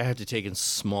Jack Black, I have to take in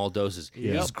small doses.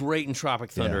 He's great in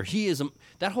Tropic Thunder. Yeah. He is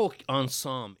that whole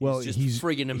ensemble is just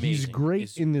friggin' amazing. He's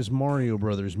great in this Mario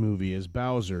Brothers movie as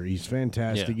Bowser. He's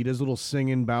fantastic. Yeah. He does a little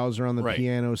singing, Bowser on the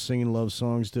piano, singing love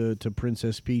songs to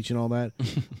Princess Peach and all that.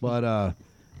 But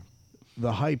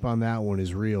the hype on that one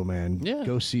is real, man. Yeah.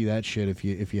 Go see that shit if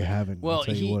you haven't. Well, I'll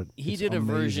tell you what, he it's did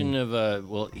amazing. a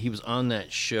version of he was on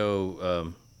that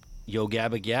show. Yo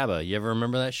Gabba Gabba. You ever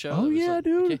remember that show? Oh, yeah,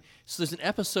 dude. Okay. So there's an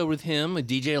episode with him, with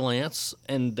DJ Lance,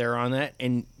 and they're on that.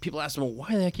 And people asked him, well,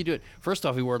 why the heck you do it? First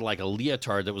off, he wore like a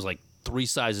leotard that was like 3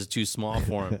 sizes too small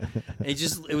for him.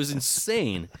 It was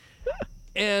insane.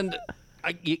 And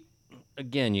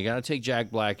again, you got to take Jack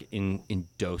Black in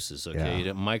doses, okay? Yeah. You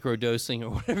don't micro-dosing or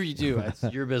whatever you do. That's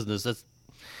your business.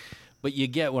 But you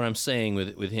get what I'm saying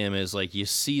with him is like you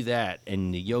see that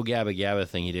and the Yo Gabba Gabba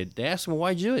thing he did. They asked him, well,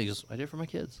 why'd you do it? He goes, I did it for my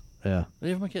kids. Yeah. I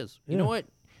did it for my kids. You Yeah. know what?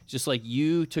 Just like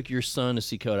you took your son to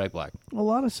see Kodak Black. A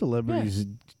lot of celebrities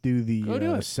do the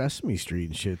do it. Sesame Street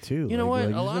and shit too. You know what?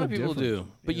 Like, a lot of people do.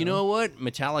 But you know what?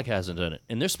 Metallica hasn't done it.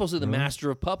 And they're supposed to be the master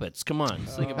of puppets. Come on.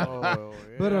 Just think about it.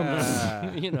 But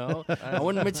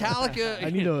When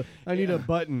Metallica... I need a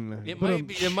button.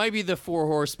 It might be the Four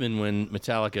Horsemen when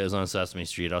Metallica is on Sesame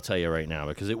Street, I'll tell you right now,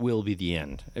 because it will be the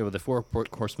end. The Four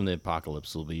Horsemen of the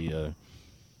Apocalypse will be,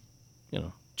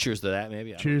 cheers to that,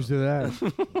 maybe. Cheers to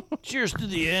that. Cheers to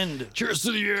the end. Cheers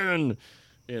to the end.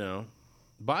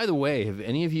 By the way, have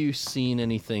any of you seen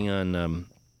anything on?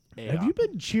 Have you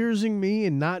been cheersing me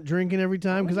and not drinking every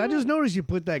time? Because I just noticed you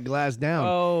put that glass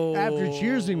down after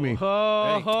cheersing me.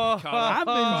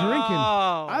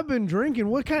 I've been drinking.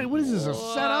 What is this? A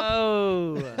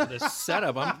setup? The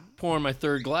setup. I'm pouring my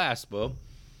third glass, Bo.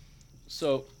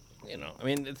 So,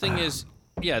 the thing is,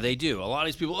 yeah, they do. A lot of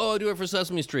these people, do it for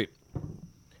Sesame Street.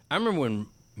 I remember when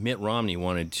Mitt Romney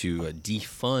wanted to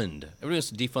defund. Everybody wants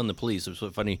to defund the police. It was so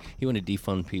funny. He wanted to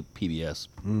defund PBS.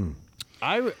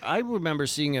 I remember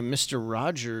seeing a Mr.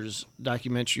 Rogers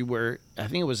documentary where I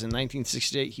think it was in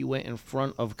 1968. He went in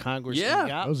front of Congress. Yeah, and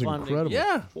got that was funding incredible.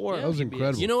 Yeah, that was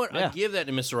incredible. You know what? Yeah. I give that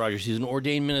to Mr. Rogers. He's an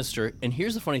ordained minister. And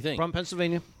here's the funny thing. From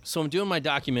Pennsylvania. So I'm doing my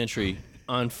documentary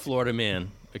on Florida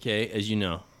Man, okay, as you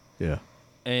know. Yeah.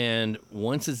 And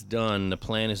once it's done, the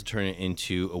plan is to turn it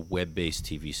into a web-based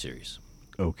TV series.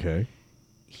 Okay.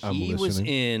 He was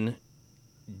in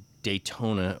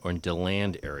Daytona or in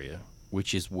DeLand area,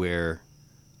 which is where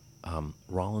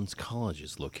Rollins College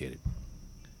is located.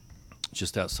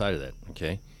 Just outside of that,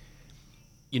 okay?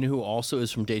 You know who also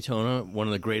is from Daytona? One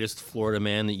of the greatest Florida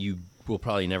men that you will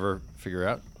probably never figure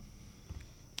out?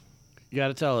 You got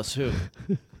to tell us who.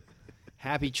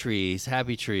 Happy Trees.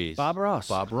 Bob Ross.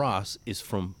 Bob Ross is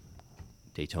from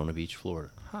Daytona Beach,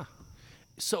 Florida. Huh.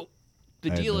 So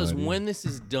the I had deal no is idea. when this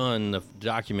is done, the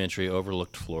documentary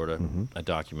Overlooked Florida, a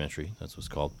documentary, that's what it's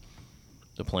called.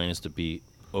 The plan is to be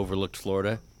Overlooked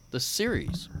Florida, the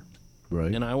series.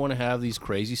 Right. And I want to have these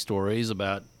crazy stories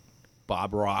about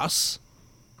Bob Ross.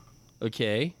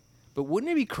 Okay. But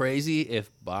wouldn't it be crazy if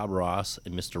Bob Ross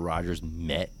and Mr. Rogers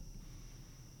met?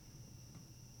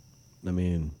 I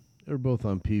mean, they're both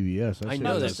on PBS. I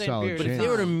know that's that. a solid But if chance. they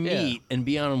were to meet and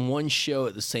be on one show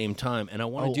at the same time, and I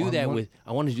want to do that with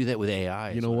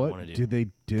AI. You is know I what? wanna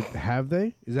do. Have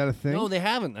they? Is that a thing? No, they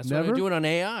haven't. That's why Never? I'm doing it on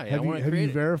AI. Have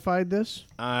you verified this?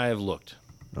 I've looked,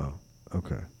 Oh,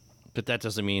 okay. but that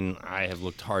doesn't mean I have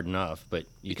looked hard enough. But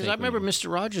Because I remember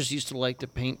Mr. Rogers used to like to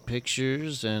paint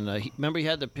pictures, and remember he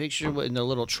had the picture when the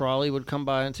little trolley would come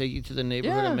by and take you to the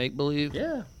neighborhood Yeah. and make believe.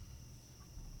 Yeah,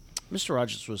 Mr.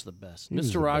 Rogers was the best. He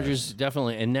was the Mr. Rogers best.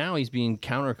 definitely, and now he's being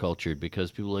countercultured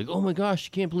because people are like, oh my gosh,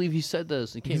 you can't believe he said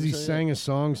this. Because he sang a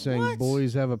song saying What?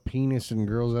 boys have a penis and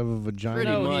girls have a vagina.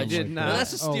 Pretty No, he much. did not. Well,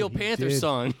 that's a Steel he Panther did.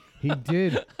 song. He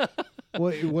did.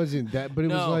 Well, it wasn't that, but it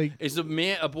was like it's a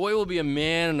man. A boy will be a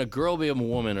man, and a girl will be a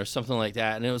woman, or something like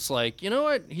that. And it was like, you know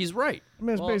what? He's right. I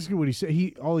mean, that's basically what he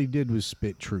said. All he did was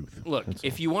spit truth. Look, That's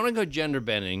if you want to go gender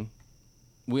bending,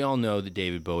 we all know that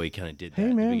David Bowie kind of did that. Hey at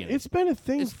the man, beginning. it's been a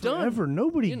thing It's done. forever.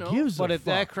 Nobody You know, gives But a if fuck.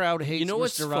 that crowd hates You know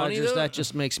what's Mr. funny, Rogers, though? that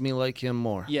just makes me like him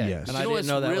more. Yeah, Yes. You And I know didn't what's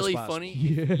know that was really possible. funny?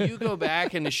 You go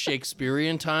back into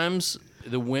Shakespearean times,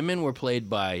 the women were played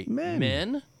by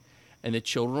men and the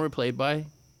children were played by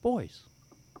boys.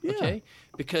 Yeah. Okay?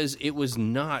 Because it was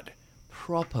not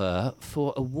proper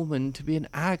for a woman to be an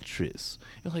actress.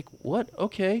 You're like, what?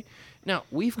 Okay. Now,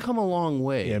 we've come a long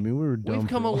way. Yeah, I mean, we were dumb We've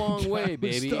come for a a long long way, time with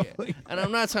baby. stuff like And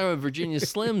I'm not talking about Virginia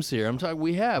Slims here. I'm talking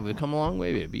we've come a long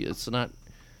way, baby. It's not,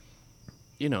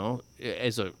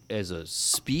 as a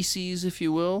species, if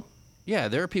you will. Yeah,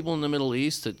 there are people in the Middle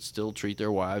East that still treat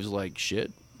their wives like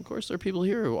shit. Of course, there are people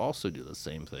here who also do the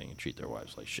same thing and treat their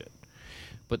wives like shit.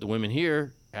 But the women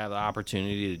here have the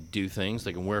opportunity to do things.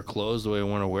 They can wear clothes the way they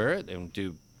want to wear it. They can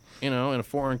do, in a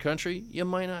foreign country, you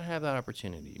might not have that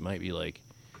opportunity. You might be like,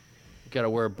 you got to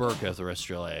wear a burqa the rest of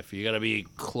your life. You got to be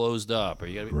closed up, or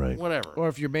you got to be Right. whatever. Or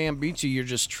if your man beats you, you're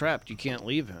just trapped. You can't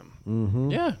leave him.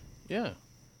 Mm-hmm. Yeah.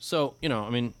 So,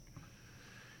 when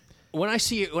I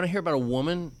hear about a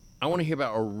woman, I want to hear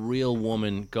about a real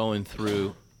woman going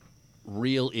through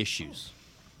real issues,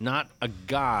 not a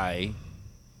guy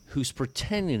who's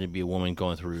pretending to be a woman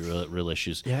going through real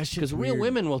issues. Yeah, that shit's because real weird.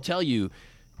 women will tell you,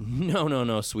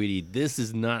 no, sweetie, this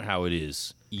is not how it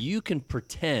is. You can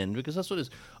pretend because that's what it is.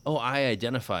 Oh, I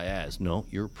identify as. No,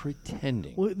 you're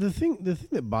pretending. Well, the thing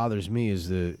that bothers me is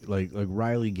the like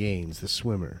Riley Gaines, the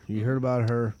swimmer. You heard about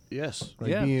her? Yes.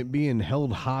 Like Yeah. being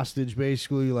held hostage,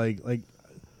 basically. Like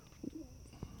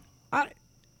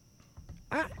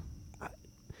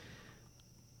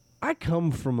I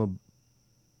come from a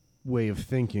way of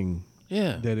thinking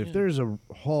Yeah. That if there's a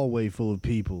hallway full of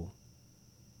people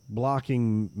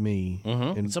blocking me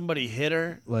and somebody hit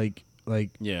her, like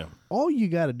Yeah. all you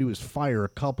got to do is fire a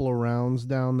couple of rounds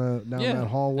down that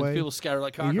hallway. And people scatter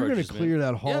like If cockroaches. you're going to clear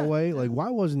that hallway. Yeah. Like, why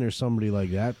wasn't there somebody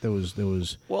like that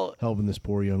was helping this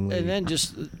poor young lady? and then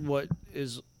just what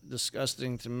is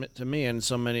disgusting to me and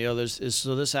so many others is,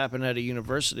 so this happened at a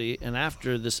university, and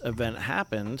after this event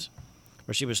happened,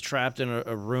 where she was trapped in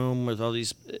a room with all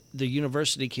these, the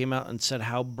university came out and said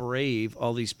how brave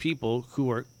all these people who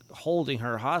were holding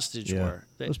her hostage were.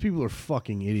 Those people are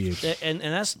fucking idiots. And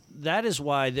that is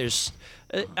why there's,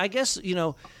 I guess,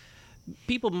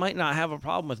 people might not have a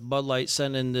problem with Bud Light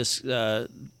sending this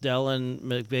Dylan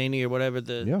McVaney or whatever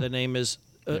the name is,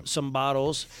 some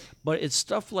bottles, but it's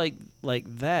stuff like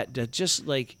that just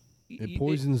like it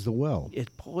poisons the well.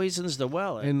 It poisons the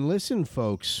well. And listen,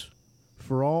 folks,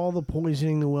 for all the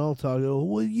poisoning the well talk,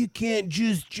 well, you can't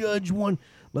just judge one.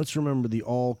 Let's remember the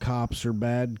all cops are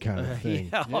bad kind of thing.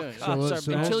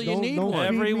 Until you need one.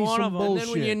 Every one of them. And then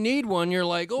when you need one, you're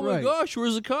like, oh my gosh,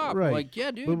 where's the cop? Right. Like,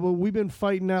 yeah, dude. But we've been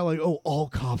fighting that like, all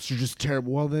cops are just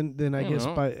terrible. Well, then I guess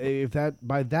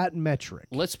by that metric.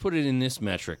 Let's put it in this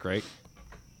metric, right?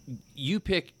 You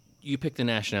pick the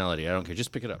nationality. I don't care.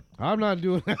 Just pick it up. I'm not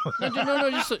doing that.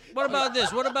 No. Just what about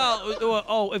this? What about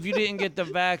if you didn't get the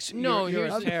vax? no. You're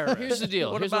a terrorist. Here's the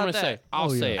deal. What Here's about what I'm that? gonna say. I'll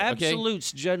say it. Okay?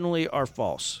 Absolutes generally are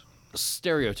false.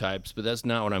 Stereotypes, but that's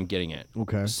not what I'm getting at.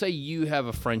 Okay. Say you have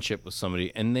a friendship with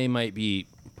somebody, and they might be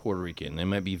Puerto Rican, they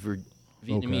might be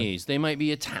Vietnamese, they might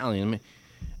be Italian,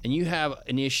 and you have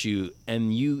an issue,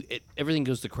 and everything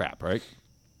goes to crap, right?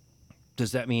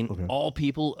 Does that mean all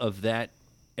people of that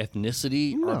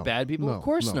ethnicity are bad people? No, of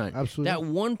course no, not. absolutely. That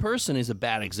one person is a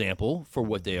bad example for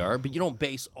what they are, but you don't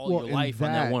base all your life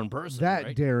on that one person. That,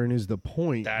 right? Darren, is the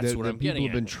point That's that, what that I'm people getting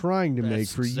have been at. trying to make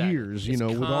That's for exactly. years. It's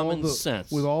with common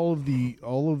sense. with all of the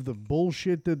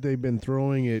bullshit that they've been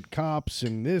throwing at cops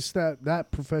and this, that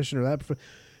profession or that.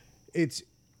 It's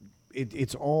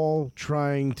all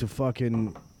trying to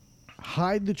fucking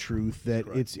hide the truth that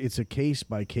it's a case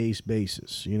by case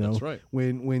basis. That's right.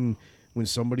 When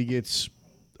somebody gets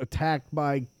attacked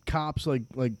by cops like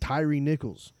Tyree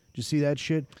Nichols. Did you see that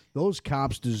shit? Those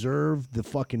cops deserve the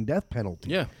fucking death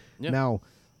penalty. Yeah. Now,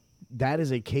 that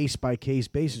is a case by case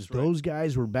basis. Those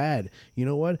guys were bad. You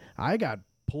know what? I got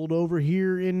pulled over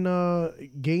here in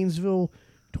Gainesville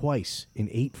twice in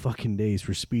 8 fucking days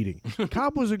for speeding.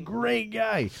 Cop was a great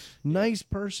guy, nice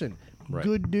person,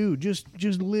 good dude, just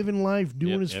living life,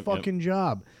 doing his fucking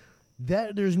job.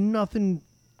 That there's nothing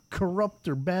corrupt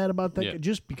or bad about that guy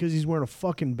just because he's wearing a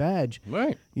fucking badge,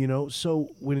 Right. So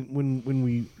when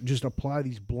we just apply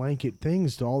these blanket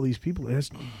things to all these people,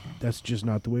 that's just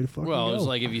not the way to fucking go. Well, it's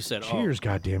like if you said, cheers,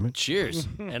 goddammit. Cheers.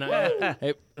 And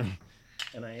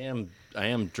I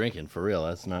am drinking for real.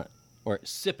 That's not, or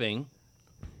sipping.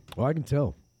 Well, I can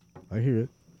tell. I hear it.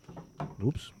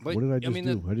 Oops. But, what did I I just mean,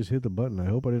 do? I just hit the button. I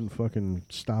hope I didn't fucking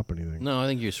stop anything. No, I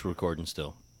think you're recording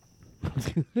still.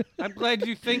 I'm glad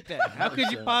you think that. How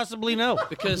could you possibly know?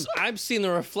 Because I've seen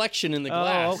the reflection in the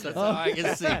glass. okay. That's all I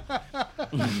can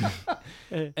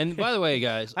see. And by the way,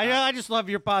 guys, I just love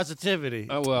your positivity.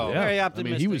 oh well, Very I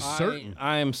optimistic. mean, he was certain.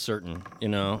 I am certain,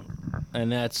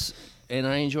 and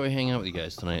I enjoy hanging out with you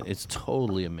guys tonight. It's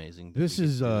totally amazing. This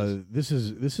is a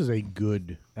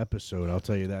good episode. I'll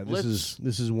tell you that.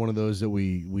 This is one of those that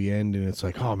we end and it's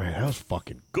like, oh man, that was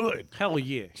fucking good. Hell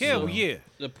yeah. Hell yeah.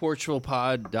 The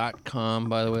PorchvillePod.com,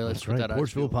 by the way. Let's That's right. put that out.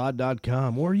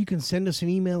 PorchvillePod.com. Or you can send us an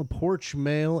email,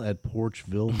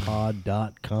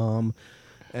 porchmail@porchvillepod.com.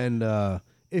 And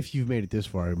if you've made it this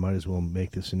far, I might as well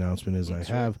make this announcement as I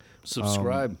have.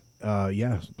 Subscribe.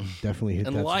 Yeah, definitely hit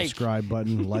And that like. subscribe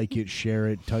button. Like it, share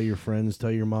it, tell your friends, tell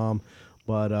your mom.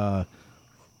 But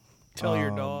Tell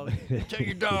your dog. Tell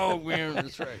your dog, man.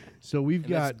 That's right. so we've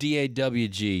That's got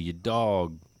DAWG, your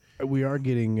dog. we are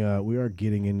getting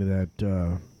into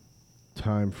that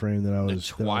time frame that I was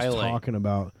talking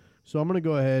about. So I'm going to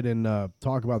go ahead and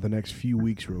talk about the next few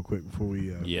weeks real quick before we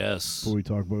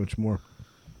talk about much more.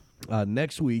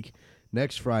 Next week,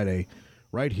 next Friday,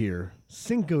 right here,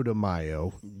 Cinco de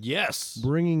Mayo. Yes.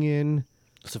 Bringing in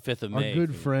It's the 5th of our May.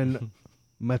 good friend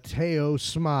Mateo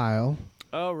Smile.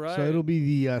 All right. So it'll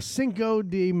be the Cinco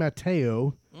de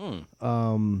Mateo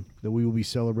that we will be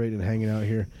celebrating and hanging out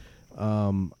here.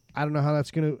 I don't know how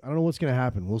that's gonna. I don't know what's gonna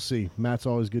happen. We'll see. Matt's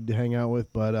always good to hang out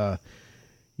with, but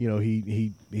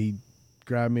he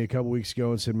grabbed me a couple weeks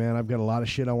ago and said, "Man, I've got a lot of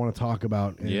shit I want to talk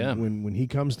about." And when he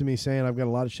comes to me saying I've got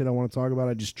a lot of shit I want to talk about,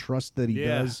 I just trust that he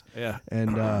does. Yeah.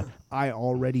 And I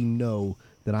already know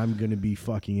that I'm going to be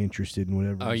fucking interested in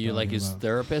whatever. Are he's you like talking his about.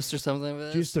 therapist or something like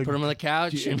that? Just Put him on the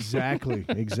couch? Exactly.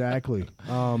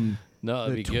 No,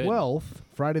 that'd The be good. 12th,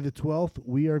 Friday the 12th,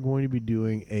 we are going to be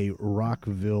doing a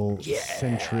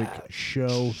Rockville-centric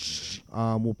show.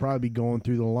 We'll probably be going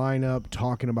through the lineup,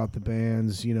 talking about the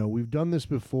bands. You know, we've done this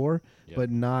before,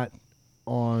 but not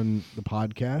on the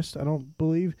podcast, I don't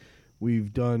believe.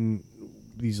 We've done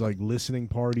these, like, listening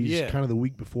parties kind of the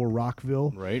week before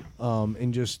Rockville. Right.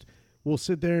 And just, we'll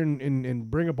sit there and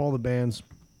bring up all the bands,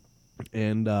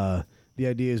 and the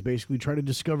idea is basically try to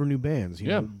discover new bands, you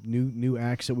know, new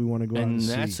acts that we want to go out and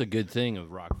see. And that's a good thing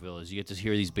of Rockville is you get to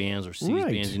hear these bands or see these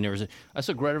bands you never see. I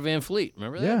saw Greta Van Fleet.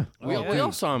 Remember that? Yeah. We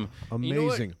all saw them. Amazing.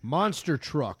 You know Monster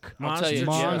Truck. I'll tell you,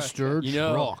 Monster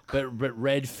Truck. But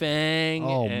Red Fang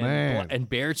and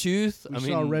Beartooth. We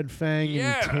saw Red Fang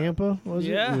in Tampa, was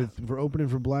it? For opening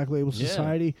for Black Label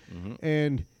Society.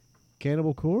 And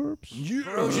Cannibal Corpse?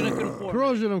 Corrosion of Conformity.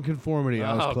 Corrosion of Conformity.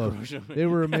 I was close. They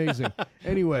were amazing.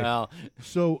 Anyway,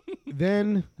 so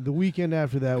then the weekend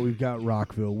after that, we've got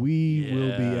Rockville. We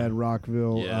will be at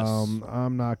Rockville. Yes.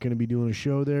 I'm not going to be doing a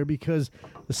show there because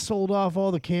I sold off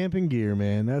all the camping gear,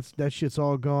 man. That shit's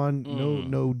all gone.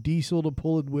 No diesel to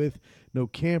pull it with. No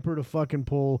camper to fucking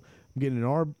pull. I'm getting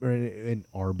an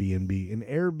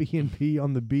Airbnb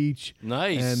on the beach.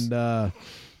 Nice. And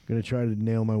gonna try to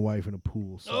nail my wife in a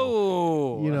pool.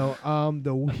 So, you know,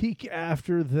 the week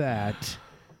after that,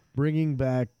 bringing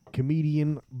back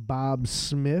comedian Bob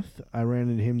Smith. I ran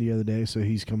into him the other day, so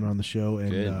he's coming on the show,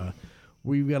 and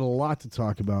we've got a lot to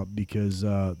talk about because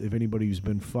if anybody who's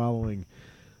been following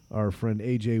our friend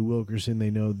AJ Wilkerson, they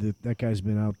know that guy's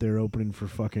been out there opening for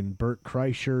fucking Bert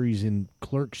Kreischer. He's in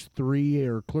Clerks 3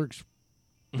 or Clerks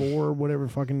 4, whatever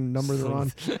fucking number they're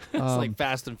on. It's like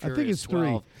Fast and Furious. I think it's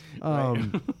 12.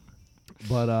 3.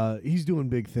 But he's doing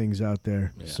big things out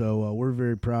there. Yeah. So we're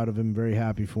very proud of him, very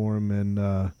happy for him,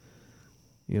 and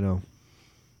you know,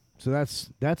 so that's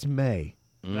May.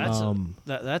 That's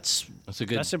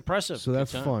impressive. So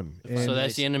that's fun. And so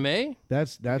that's the end of May.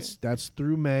 That's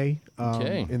through May.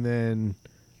 Okay. And then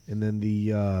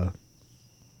the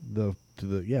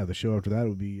show after that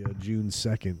would be June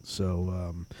 2nd.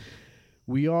 So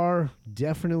we are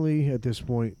definitely at this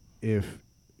point, if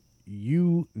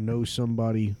you know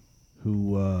somebody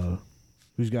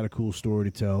who's got a cool story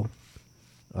to tell,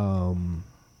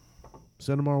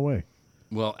 send them our way.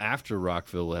 Well, after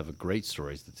Rockville, we'll have great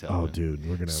stories to tell. Oh, dude,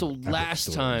 we're gonna. So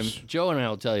last time, Joe and I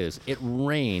will tell you this: it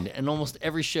rained, and almost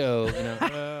every show, you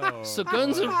know. So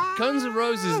Guns N'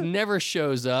 Roses never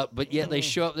shows up, but yet they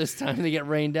show up this time and they get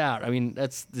rained out. I mean,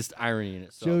 that's just irony in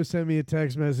itself. Joe sent me a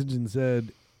text message and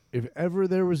said, "If ever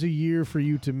there was a year for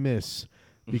you to miss."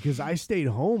 Because I stayed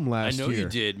home last year. I know you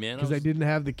did, man. Because I didn't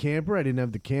have the camper. I didn't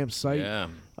have the campsite. Yeah.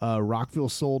 Rockville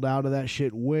sold out of that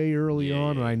shit way early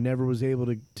on, and I never was able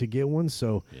to get one,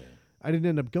 so I didn't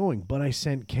end up going. But I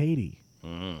sent Katie.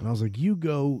 And I was like, you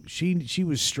go. She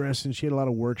was stressing. She had a lot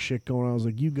of work shit going on. I was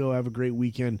like, you go, have a great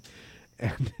weekend.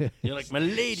 And you're like, my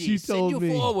lady, send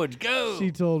you forward, go.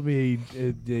 She told me,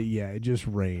 it just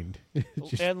rained. It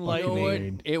just and like,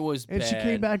 rained. It was bad. And she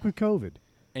came back with COVID.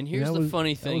 And here's the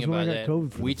funny thing about that.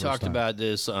 We talked about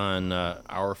this on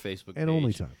our Facebook page. And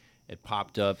only time. It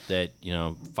popped up that,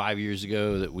 5 years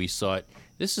ago that we saw it.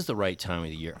 This is the right time of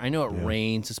the year. I know it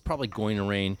rains. It's probably going to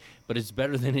rain, but it's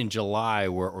better than in July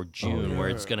or June where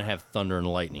it's going to have thunder and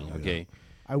lightning, okay?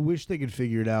 I wish they could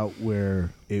figure it out where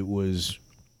it was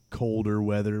colder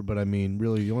weather, but I mean,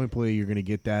 really, the only place you're going to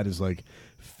get that is like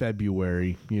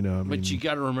February, But you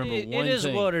got to remember one thing. It is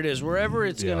what it is. Wherever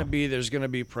it's going to be, there's going to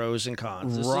be pros and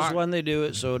cons. This is when they do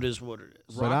it, so it is what it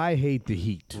is. But I hate the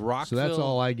heat. Rockville, so that's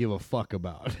all I give a fuck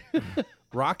about.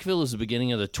 Rockville is the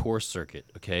beginning of the tour circuit,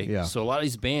 okay? Yeah. So a lot of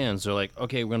these bands are like,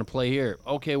 okay, we're going to play here.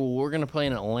 Okay, well, we're going to play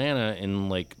in Atlanta in,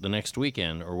 like, the next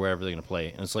weekend or wherever they're going to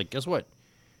play. And it's like, guess what?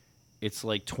 It's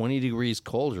like 20 degrees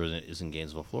colder than it is in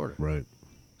Gainesville, Florida. Right.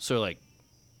 So, like,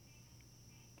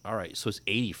 all right, so it's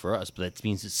 80 for us, but that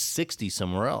means it's 60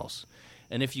 somewhere else.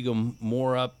 And if you go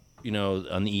more up,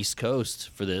 on the East Coast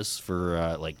for this,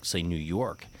 for, like, say, New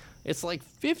York, it's like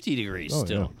 50 degrees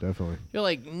still. Yeah, definitely. You're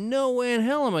like, no way in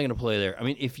hell am I going to play there. I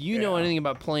mean, if you know anything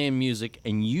about playing music,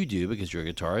 and you do because you're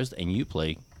a guitarist and you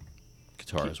play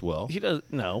guitar as well. He does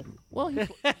no. Well,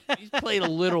 he's played a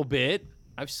little bit.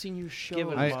 I've seen you show.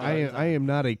 I am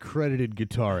not a credited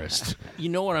guitarist. You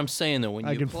know what I'm saying, though? When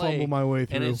I you can play fumble my way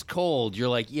through. and it's cold, you're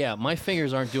like, yeah, my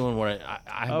fingers aren't doing what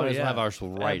I might as well have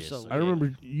arthritis. Absolutely. I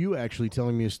remember you actually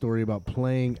telling me a story about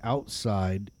playing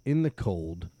outside in the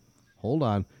cold. Hold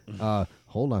on.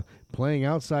 Playing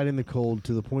outside in the cold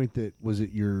to the point that, was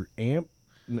it your amp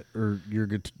or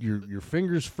your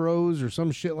fingers froze or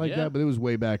some shit like that. But it was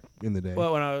way back in the day.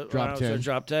 Well, when I was at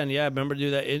Drop 10, I remember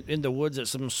do that in the woods at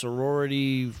some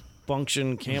sorority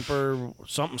function camper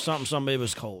something. It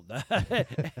was cold.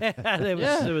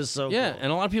 It was so cold.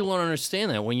 And a lot of people don't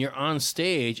understand that when you're on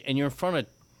stage and you're in front of,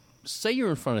 say you're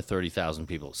in front of 30,000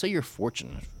 people. Say you're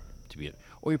fortunate to be,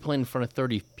 or you're playing in front of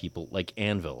 30 people like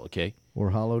Anvil, okay? Or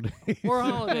Holidays. Or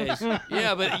Holidays.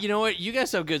 Yeah, but you know what? You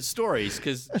guys have good stories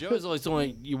because Joe's always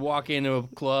telling you walk into a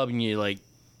club and you like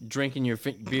drinking your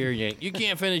beer. You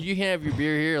can't finish. You can't have your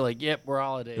beer here. Like, yep, we're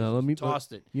Holidays. No,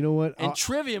 tossed it. You know what? And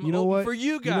Trivium you know what? for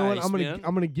you guys. You know what?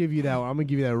 I'm gonna give you that. I'm gonna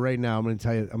give you that right now. I'm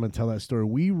gonna tell that story.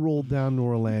 We rolled down to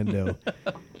Orlando.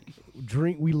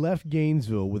 We left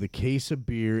Gainesville with a case of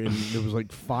beer, and there was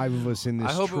like 5 of us in this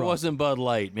I hope truck. it wasn't Bud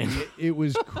Light, man. It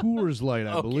was Coors Light,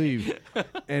 I believe.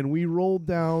 And we rolled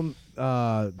down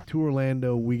to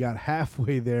Orlando. We got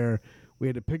halfway there. We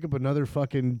had to pick up another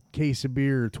fucking case of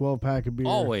beer or 12-pack of beer.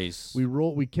 Always.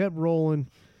 We kept rolling,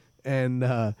 and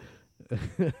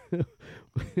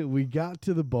we got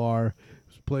to the bar. It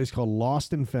was a place called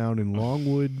Lost and Found in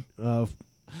Longwood,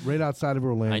 right outside of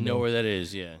Orlando. I know where that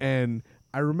is, yeah. And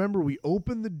I remember we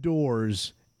opened the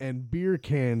doors and beer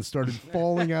cans started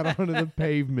falling out onto the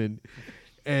pavement.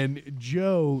 And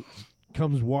Joe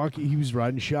comes walking. He was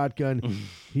riding shotgun.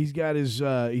 He's got his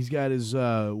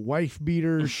wife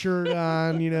beater shirt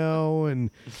on, you know,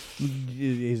 and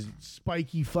his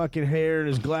spiky fucking hair and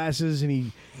his glasses. And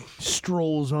he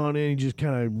strolls on in. He just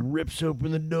kind of rips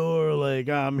open the door like,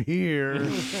 I'm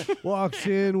here. Walks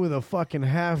in with a fucking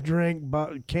half-drank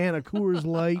can of Coors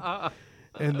Light.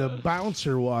 And the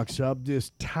bouncer walks up,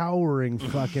 this towering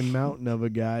fucking mountain of a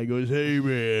guy, goes, hey,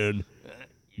 man,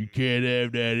 you can't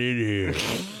have that in here.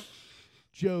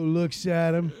 Joe looks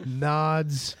at him,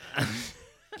 nods,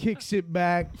 kicks it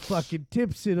back, fucking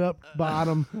tips it up,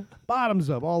 bottoms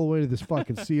up all the way to this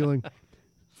fucking ceiling,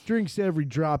 drinks every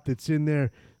drop that's in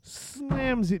there,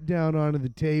 slams it down onto the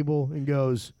table, and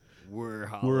goes, We're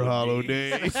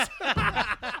Holidays.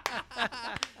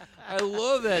 I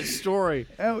love that story.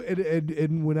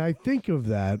 And when I think of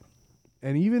that,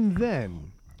 and even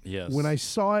then, when I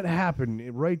saw it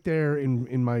happen right there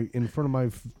in front of my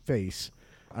face,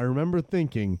 I remember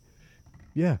thinking,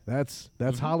 yeah, that's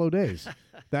Holidays.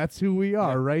 That's who we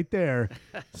are right there,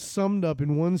 summed up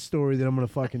in one story that I'm going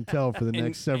to fucking tell for the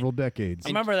next several decades. I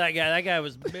remember that guy. That guy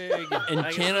was big. And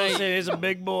can I say he's a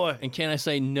big boy? And can I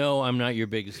say, no, I'm not your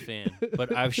biggest fan,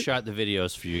 but I've shot the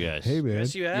videos for you guys. Hey, man.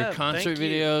 Yes, you have. Your concert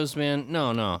videos, man.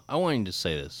 No. I wanted to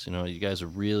say this. You know, you guys are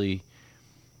really,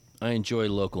 I enjoy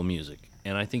local music.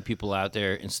 And I think people out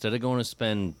there, instead of going to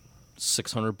spend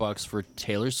 $600 for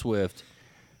Taylor Swift,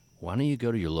 why don't you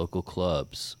go to your local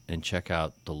clubs and check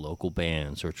out the local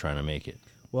bands who are trying to make it?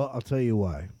 Well, I'll tell you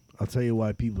why. I'll tell you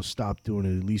why people stopped doing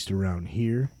it, at least around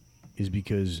here, is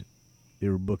because they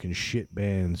were booking shit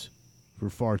bands for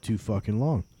far too fucking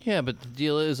long. Yeah, but the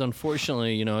deal is,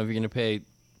 unfortunately, you know, if you're going to pay,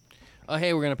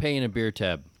 hey, we're going to pay you in a beer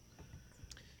tab.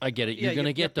 I get it. You're going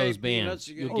to get those bands.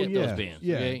 You'll get those bands.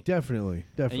 Yeah, okay? Definitely.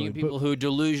 And you people who are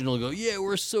delusional go, yeah,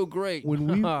 we're so great.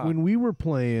 When we were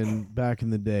playing back in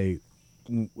the day,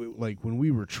 like when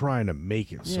we were trying to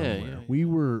make it somewhere, we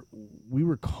were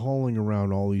calling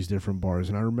around all these different bars,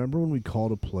 and I remember when we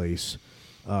called a place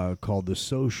called The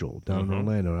Social down in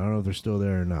Orlando. I don't know if they're still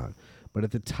there or not, but at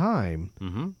the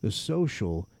time, The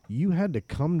Social, you had to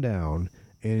come down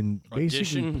and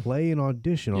basically play an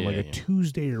audition on a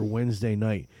Tuesday or Wednesday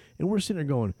night, and we're sitting there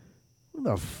going, what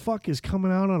the fuck is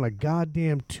coming out on a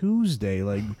goddamn Tuesday?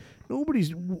 Like,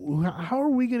 how are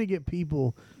we gonna get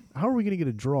people? How are we going to get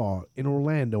a draw in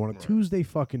Orlando on a Tuesday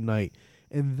fucking night,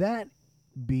 and that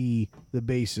be the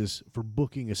basis for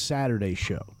booking a Saturday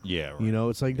show? Yeah, right. You know,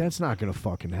 it's like, that's not going to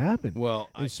fucking happen. Well,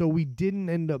 so we didn't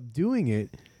end up doing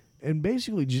it, and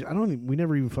basically we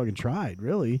never even fucking tried,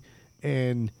 really.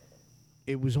 And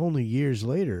it was only years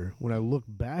later when I look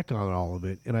back on all of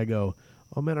it, and I go,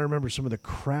 oh, man, I remember some of the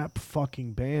crap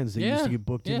fucking bands that used to get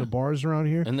booked in the bars around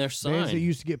here. And they're signed. Bands that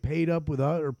used to get paid up with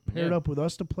us or paired up with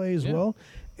us to play as well.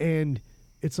 And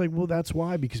it's like, well, that's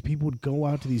why, because people would go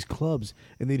out to these clubs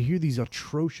and they'd hear these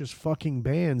atrocious fucking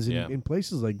bands in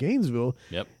places like Gainesville.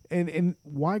 Yep. And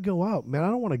why go out? Man, I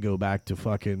don't want to go back to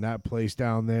fucking that place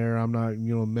down there. I'm not,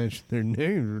 mention their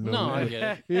names. Or I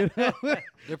get it.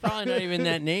 They're probably not even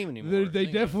that name anymore. They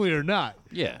definitely are not.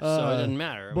 Yeah, so it doesn't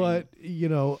matter.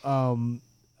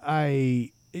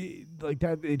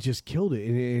 It just killed it.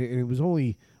 And it was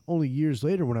only years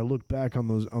later when I look back on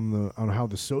on how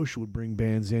The Social would bring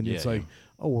bands in. It's like,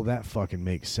 oh, well, that fucking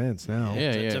makes sense now.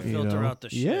 To filter out the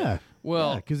shit. Yeah.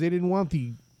 Well, because they didn't want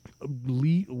the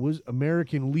was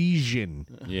American Legion.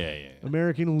 Yeah.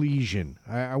 American Legion.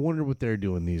 I wonder what they're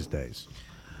doing these days.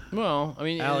 Well, I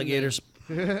mean, Alligators.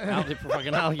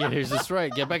 Fucking alligators. That's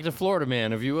right. Get back to Florida,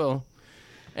 man, if you will.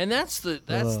 And that's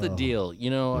the deal. You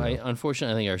know,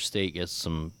 unfortunately, I think our state gets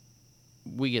some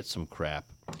crap.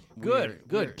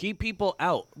 Good. Keep people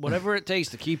out. Whatever it takes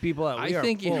to keep people out. We I are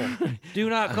think full. Do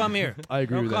not come here. I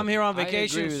agree Don't with come that. here on I agree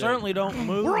vacation. with Certainly don't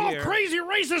move We're all here. crazy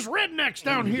racist rednecks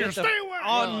down here. Get the- Stay away.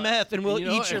 On meth, and we'll You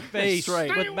know, eat your that's face right.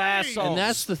 with Stay bath away. salts. And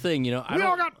that's the thing, you know. We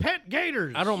all got pet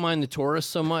gators. I don't mind the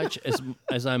tourists so much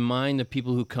as I mind the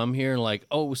people who come here and like,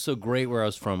 oh, it was so great where I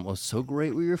was from. Well, so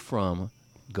great where you're from.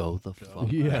 Go the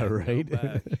fuck. Yeah, right.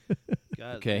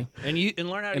 God. Okay. And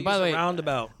learn how to And by use the a way,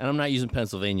 roundabout. And I'm not using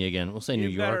Pennsylvania again. We'll say New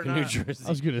You York better and New not. Jersey. I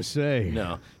was gonna say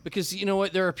No, because you know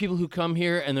what? There are people who come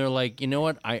here and they're like, you know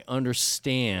what? I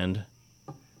understand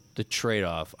the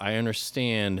trade-off. I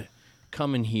understand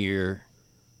coming here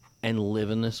and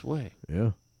living this way.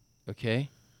 Yeah. Okay?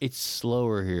 It's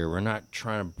slower here. We're not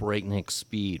trying to breakneck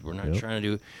speed. We're not trying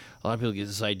to do. A lot of people get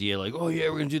this idea like, oh yeah,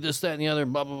 we're gonna do this, that, and the other,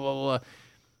 blah blah blah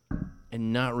blah,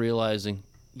 and not realizing,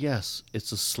 yes,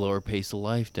 it's a slower pace of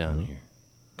life down here.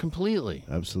 Completely.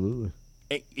 Absolutely.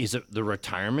 Is it the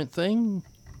retirement thing?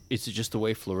 Is it just the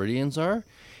way Floridians are?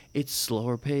 It's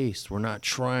slower paced. We're not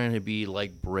trying to be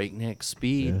like breakneck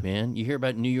speed, man. You hear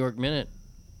about New York Minute.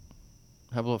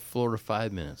 How about Florida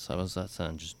 5 minutes? How does that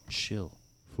sound? Just chill.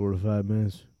 4 to 5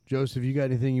 minutes. Joseph, you got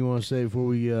anything you want to say before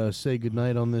we say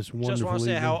goodnight on this wonderful Just want to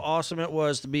say evening? how awesome it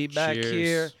was to be back Cheers.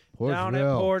 here down at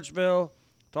Porchville. Porchville,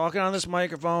 talking on this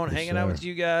microphone, Yes, hanging out sir. with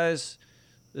you guys.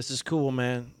 This is cool,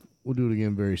 man. We'll do it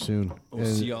again very soon. We'll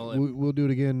see y'all We'll do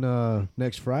it again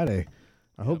next Friday.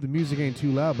 I hope the music ain't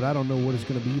too loud, but I don't know what it's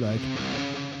going to be like.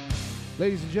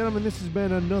 Ladies and gentlemen, this has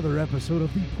been another episode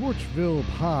of the Porchville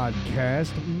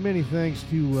Podcast. Many thanks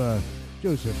to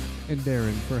Joseph and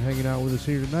Darren for hanging out with us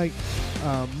here tonight.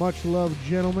 Much love,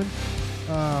 gentlemen.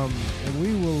 And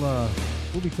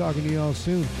we'll be talking to y'all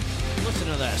soon. Listen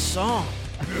to that song.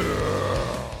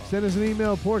 Send us an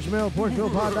email,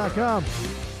 porchvillepod.com.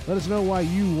 Let us know why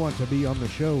you want to be on the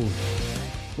show.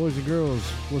 Boys and girls,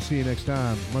 we'll see you next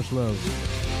time. Much love.